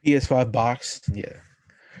 PS5 box, yeah,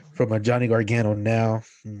 from a Johnny Gargano now.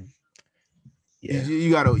 Yeah, You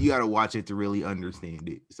gotta watch it to really understand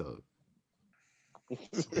it. So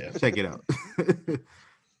yeah, check it out.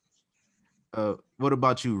 What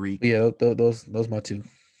about you, Reek? yeah. Those my two.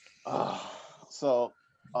 So,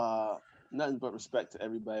 nothing but respect to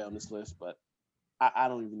everybody on this list, but I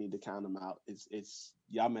don't even need to count them out. It's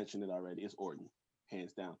y'all mentioned it already. It's Orton,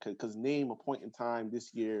 hands down. Because name a point in time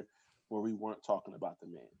this year where we weren't talking about the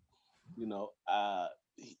man. You know,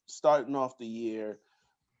 starting off the year,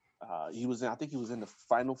 I think he was in the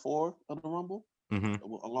final four of the Rumble,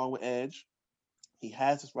 along with Edge. He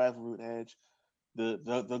has his rivalry with Edge,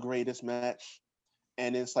 the greatest match.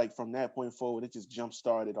 And it's like from that point forward, it just jump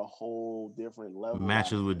started a whole different level.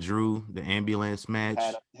 Matches with Drew, the ambulance match.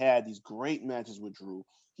 Had these great matches with Drew.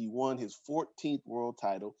 He won his 14th world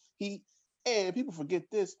title. And people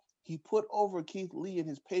forget this. He put over Keith Lee in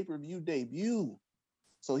his pay-per-view debut.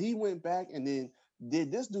 So he went back and then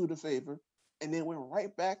did this dude a favor, and then went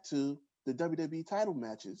right back to the WWE title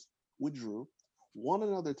matches with Drew, won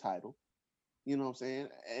another title. You know what I'm saying?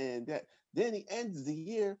 And then he ends the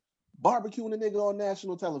year barbecuing a nigga on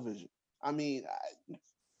national television. I mean,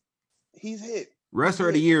 he's hit. Wrestler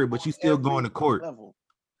of the year, but you still going to court. Level.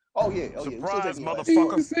 Oh yeah, Surprise, yeah.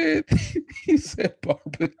 motherfucker. He said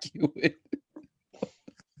barbecue it.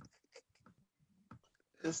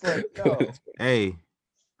 It's like, yo, Hey,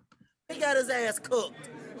 he got his ass cooked.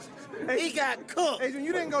 He got cooked. Adrian,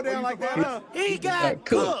 you didn't go down like that, huh? He got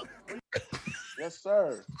cooked. Yes,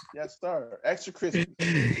 sir. Yes, sir. Extra crispy.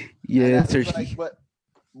 Yeah, like,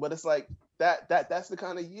 but it's like that's the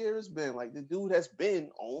kind of year it's been. Like the dude has been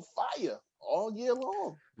on fire all year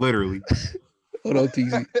long. literally. Hold on,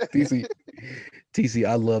 TC.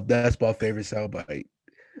 I love that's my favorite soundbite.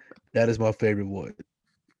 That is my favorite one.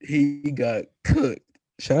 He got cooked.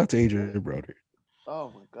 Shout out to Adrian Broder.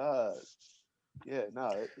 Oh my god. Yeah, no,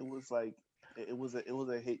 it was like it was a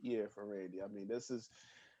hit year for Randy. I mean,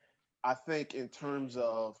 I think in terms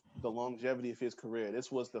of the longevity of his career,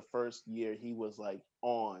 this was the first year he was like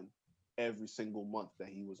on every single month that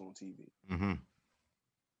he was on TV. Mm-hmm.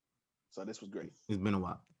 So this was great. It's been a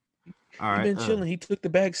while. All right. He been chilling. He took the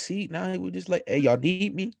back seat. Now he was just like, hey, y'all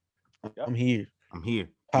need me? Yep. I'm here. I'm here.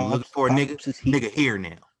 You looking for a nigga? Nigga here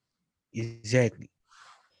now. Exactly.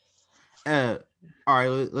 All right,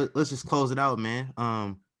 let's just close it out,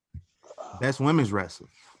 man. Best women's wrestler.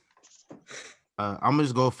 I'm gonna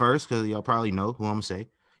just go first because y'all probably know who I'm gonna say.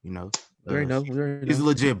 You know, We already know. he's a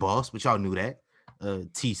legit boss, but y'all knew that.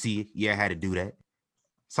 TC, yeah, I had to do that.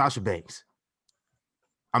 Sasha Banks.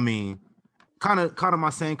 I mean, kind of my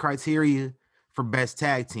same criteria for best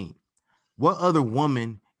tag team. What other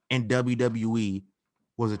woman in WWE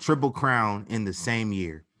was a triple crown in the same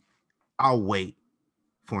year? I'll wait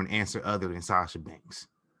for an answer other than Sasha Banks.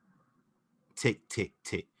 Tick, tick,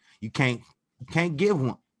 tick. You can't give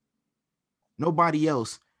one. Nobody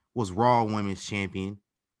else was Raw Women's Champion,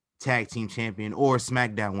 Tag Team Champion, or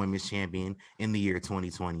SmackDown Women's Champion in the year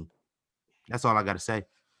 2020. That's all I got to say.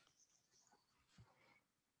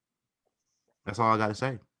 That's all I got to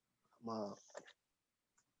say.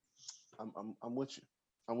 I'm with you.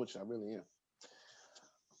 I'm with you. I really am.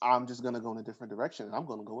 I'm just gonna go in a different direction. I'm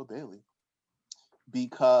gonna go with Bayley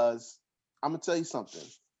because I'm gonna tell you something.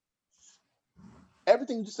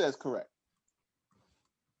 Everything you just said is correct.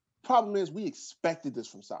 Problem is, we expected this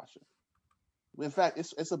from Sasha. In fact,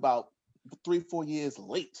 it's about 3-4 years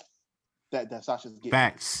late that Sasha's getting.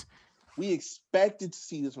 Facts. We expected to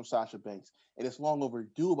see this from Sasha Banks, and it's long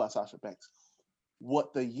overdue about Sasha Banks.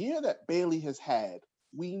 What the year that Bayley has had,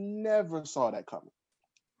 we never saw that coming,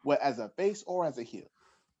 whether as a face or as a heel.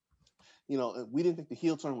 You know, we didn't think the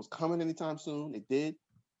heel turn was coming anytime soon. It did.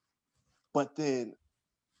 But then,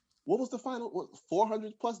 what was the final? What,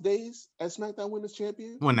 400 plus days as SmackDown Women's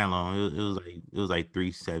Champion? Wasn't that long. It was like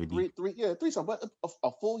 370. Three something, but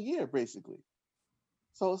a full year basically.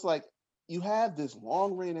 So it's like you have this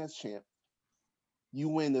long reign as champ. You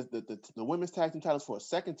win the women's tag team titles for a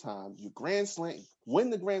second time. You Grand Slam, win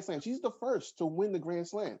the Grand Slam. She's the first to win the Grand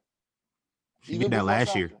Slam, She even did that before last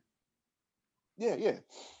Sasha. year. Yeah.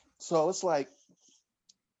 So it's like,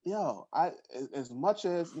 yo, as much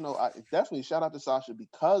as I definitely shout out to Sasha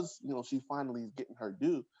because she finally is getting her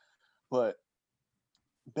due, but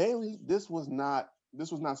Bailey, this was not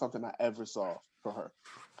something I ever saw for her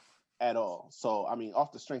at all. So I mean,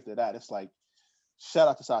 off the strength of that, it's like shout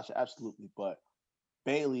out to Sasha, absolutely, but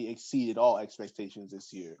Bailey exceeded all expectations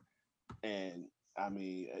this year. And I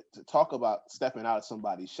mean, to talk about stepping out of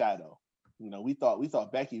somebody's shadow, we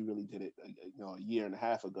thought Becky really did it, a year and a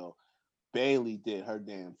half ago. Bailey did her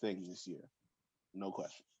damn thing this year, no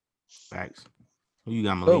question. Facts. Who you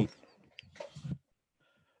got, Oh,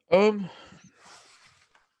 Malik?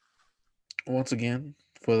 once again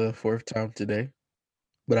for the fourth time today,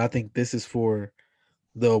 but I think this is for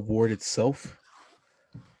the award itself.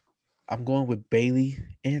 I'm going with Bailey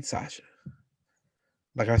and Sasha.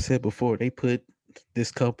 Like I said before, they put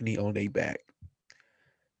this company on their back.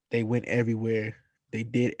 They went everywhere. They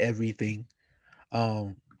did everything.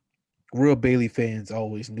 Um, Real Bailey fans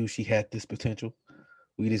always knew she had this potential.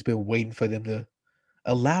 We just been waiting for them to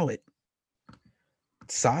allow it.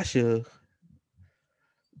 Sasha,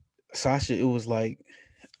 it was like,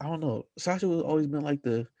 I don't know. Sasha was always been like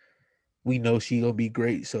we know she gonna be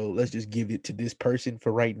great, so let's just give it to this person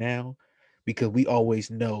for right now, because we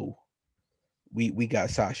always know we got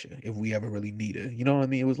Sasha if we ever really need her. You know what I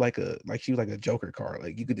mean? It was like she was like a Joker card.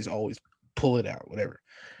 Like you could just always pull it out, whatever.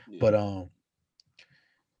 Yeah. But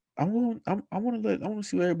I want to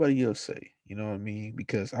see what everybody else say. You know what I mean?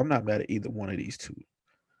 Because I'm not mad at either one of these two.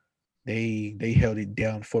 They held it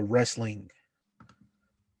down for wrestling.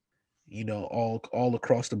 All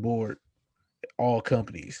across the board, all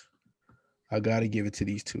companies. I gotta give it to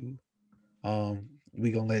these two.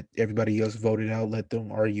 We gonna let everybody else vote it out. Let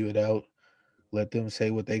them argue it out. Let them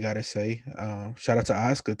say what they gotta say. Shout out to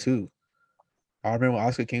Asuka too. I remember when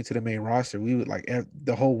Asuka came to the main roster, we would like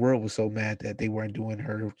the whole world was so mad that they weren't doing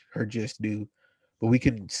her just due. But we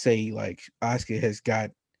can say like Asuka has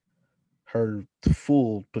got her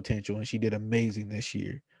full potential and she did amazing this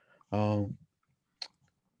year. Um,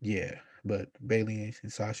 yeah, but Bailey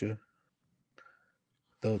and Sasha,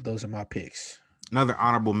 those are my picks. Another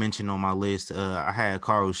honorable mention on my list. I had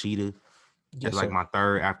Carl Sheeta as like my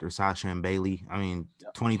third after Sasha and Bailey. I mean,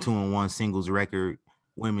 22-1 singles record,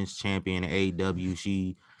 women's champion at AEW.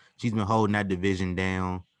 She's been holding that division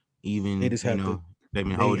down. Even They just have they've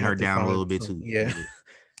been holding her down a little bit too. Yeah,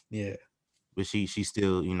 yeah. But she's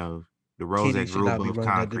still the rose Kenny that should grew not be above running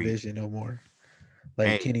that concrete. division no more. Like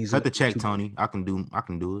Hey, Kenny's cut the check, too Tony. I can do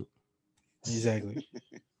it. Exactly.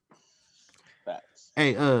 Facts.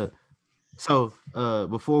 Hey, so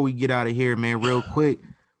before we get out of here, man, real quick,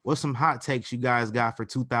 what's some hot takes you guys got for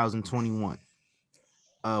 2021?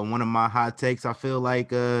 One of my hot takes, I feel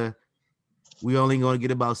like we only gonna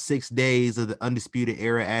get about 6 days of the Undisputed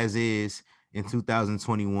Era as is in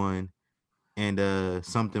 2021, and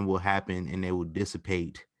something will happen and they will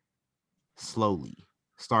dissipate slowly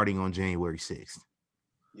starting on January 6th.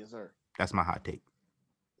 Yes, sir. That's my hot take.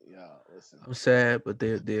 Yeah, listen. I'm sad, but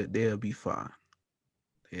they'll be fine.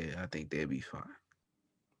 Yeah, I think they'll be fine.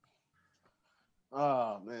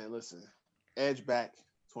 Oh man, listen. Edge back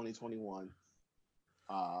 2021.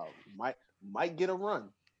 Might get a run.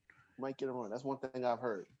 Might get a run. That's one thing I've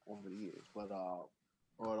heard over the years, but or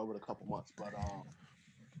over the couple months. But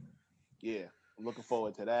yeah, I'm looking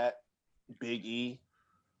forward to that. Big E.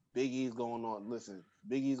 Big E's going on. Listen,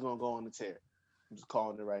 Big E's gonna go on the tear. I'm just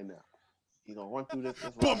calling it right now. He's gonna run through this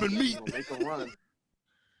roster. He's gonna make a run.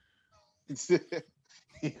 He's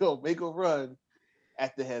gonna make a run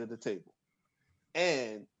at the head of the table.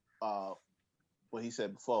 And what he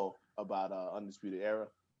said before about Undisputed Era,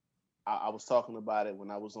 I was talking about it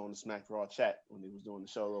when I was on the Smack Raw chat when he was doing the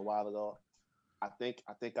show a little while ago. I think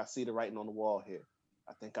I see the writing on the wall here.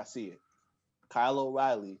 I think I see it. Kyle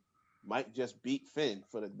O'Reilly might just beat Finn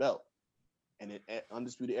for the belt, and then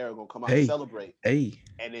Undisputed Era gonna come out and celebrate, and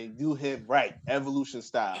then do him right, Evolution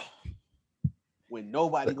style, when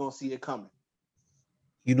nobody gonna see it coming.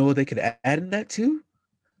 You know what they could add in that too?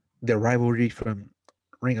 The rivalry from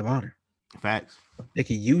Ring of Honor. Facts. They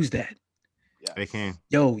could use that. Yeah, they can.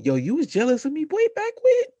 Yo, you was jealous of me way back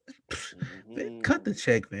when. Cut the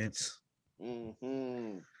check, Vince.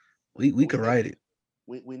 Mm-hmm. We could write it.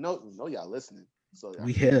 We know y'all listening, so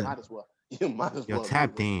We you might as well. Yo,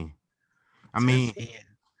 tapped in. I mean, Man.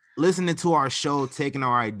 listening to our show, taking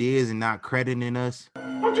our ideas and not crediting us.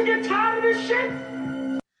 Don't you get tired of this shit?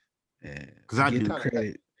 Yeah. 'Cause I Forget do. the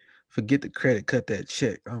credit. Forget the credit. Cut that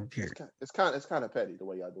check. I don't care. It's kind of petty the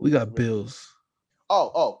way y'all do it. We got It's really- bills.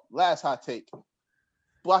 Oh, last hot take.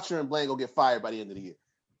 Butcher and Blaine go get fired by the end of the year.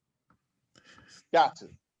 Got to.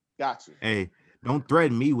 Hey, don't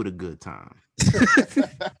threaten me with a good time.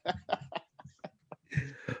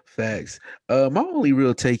 Facts. My only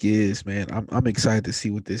real take is, man, I'm excited to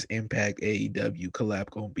see what this Impact AEW collab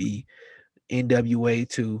gonna be. NWA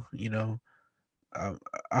too, you know.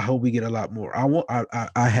 I hope we get a lot more.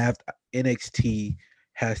 I have NXT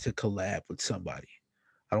has to collab with somebody.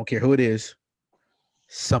 I don't care who it is.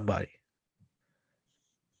 Somebody.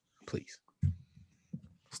 Please.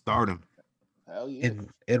 Start him. Hell yeah.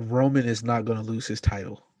 And Roman is not gonna lose his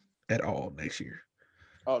title at all next year.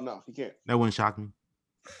 Oh no, he can't. That wouldn't shock me.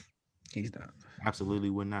 He's not. Absolutely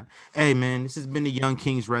would not. Hey, man, this has been the Young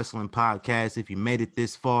Kings Wrestling Podcast. If you made it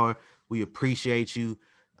this far, we appreciate you.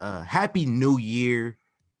 Happy New Year.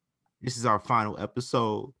 This is our final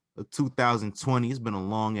episode of 2020. It's been a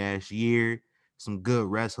long ass year. Some good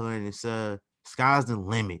wrestling. It's sky's the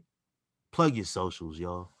limit. Plug your socials,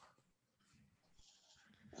 y'all.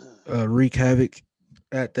 Wreak Havoc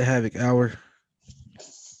at the Havoc Hour.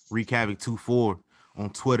 Wreak Havoc 24 on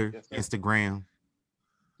Twitter, Yes, sir. Instagram.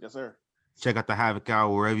 Yes, sir. Check out the Havoc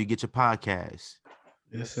Hour wherever you get your podcasts.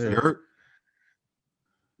 Yes, sir. sir. Yurt,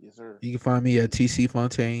 Yes, sir. You can find me at TC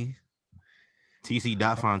Fontaine.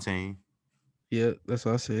 TC.Fontaine. Yeah, that's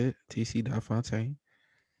what I said. TC.Fontaine.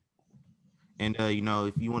 And you know,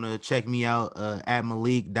 if you want to check me out at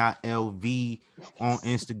Malik.lv on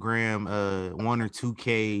Instagram, 1 or 2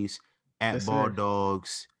 Ks at Yes, Ball sir.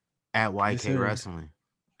 Dogs at YK Yes, sir. Wrestling.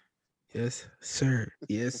 Yes, sir.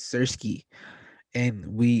 Yes, sirski. And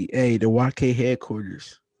the YK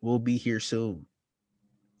headquarters will be here soon.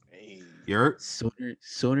 Hey. Yurt,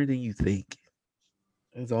 Sooner than you think.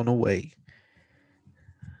 It's on the way.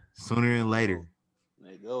 sooner than later.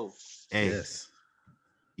 There you go. Hey, Yes.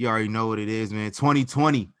 you already know what it is, man.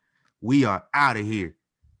 2020, we are out of here.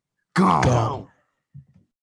 Gone. Gone.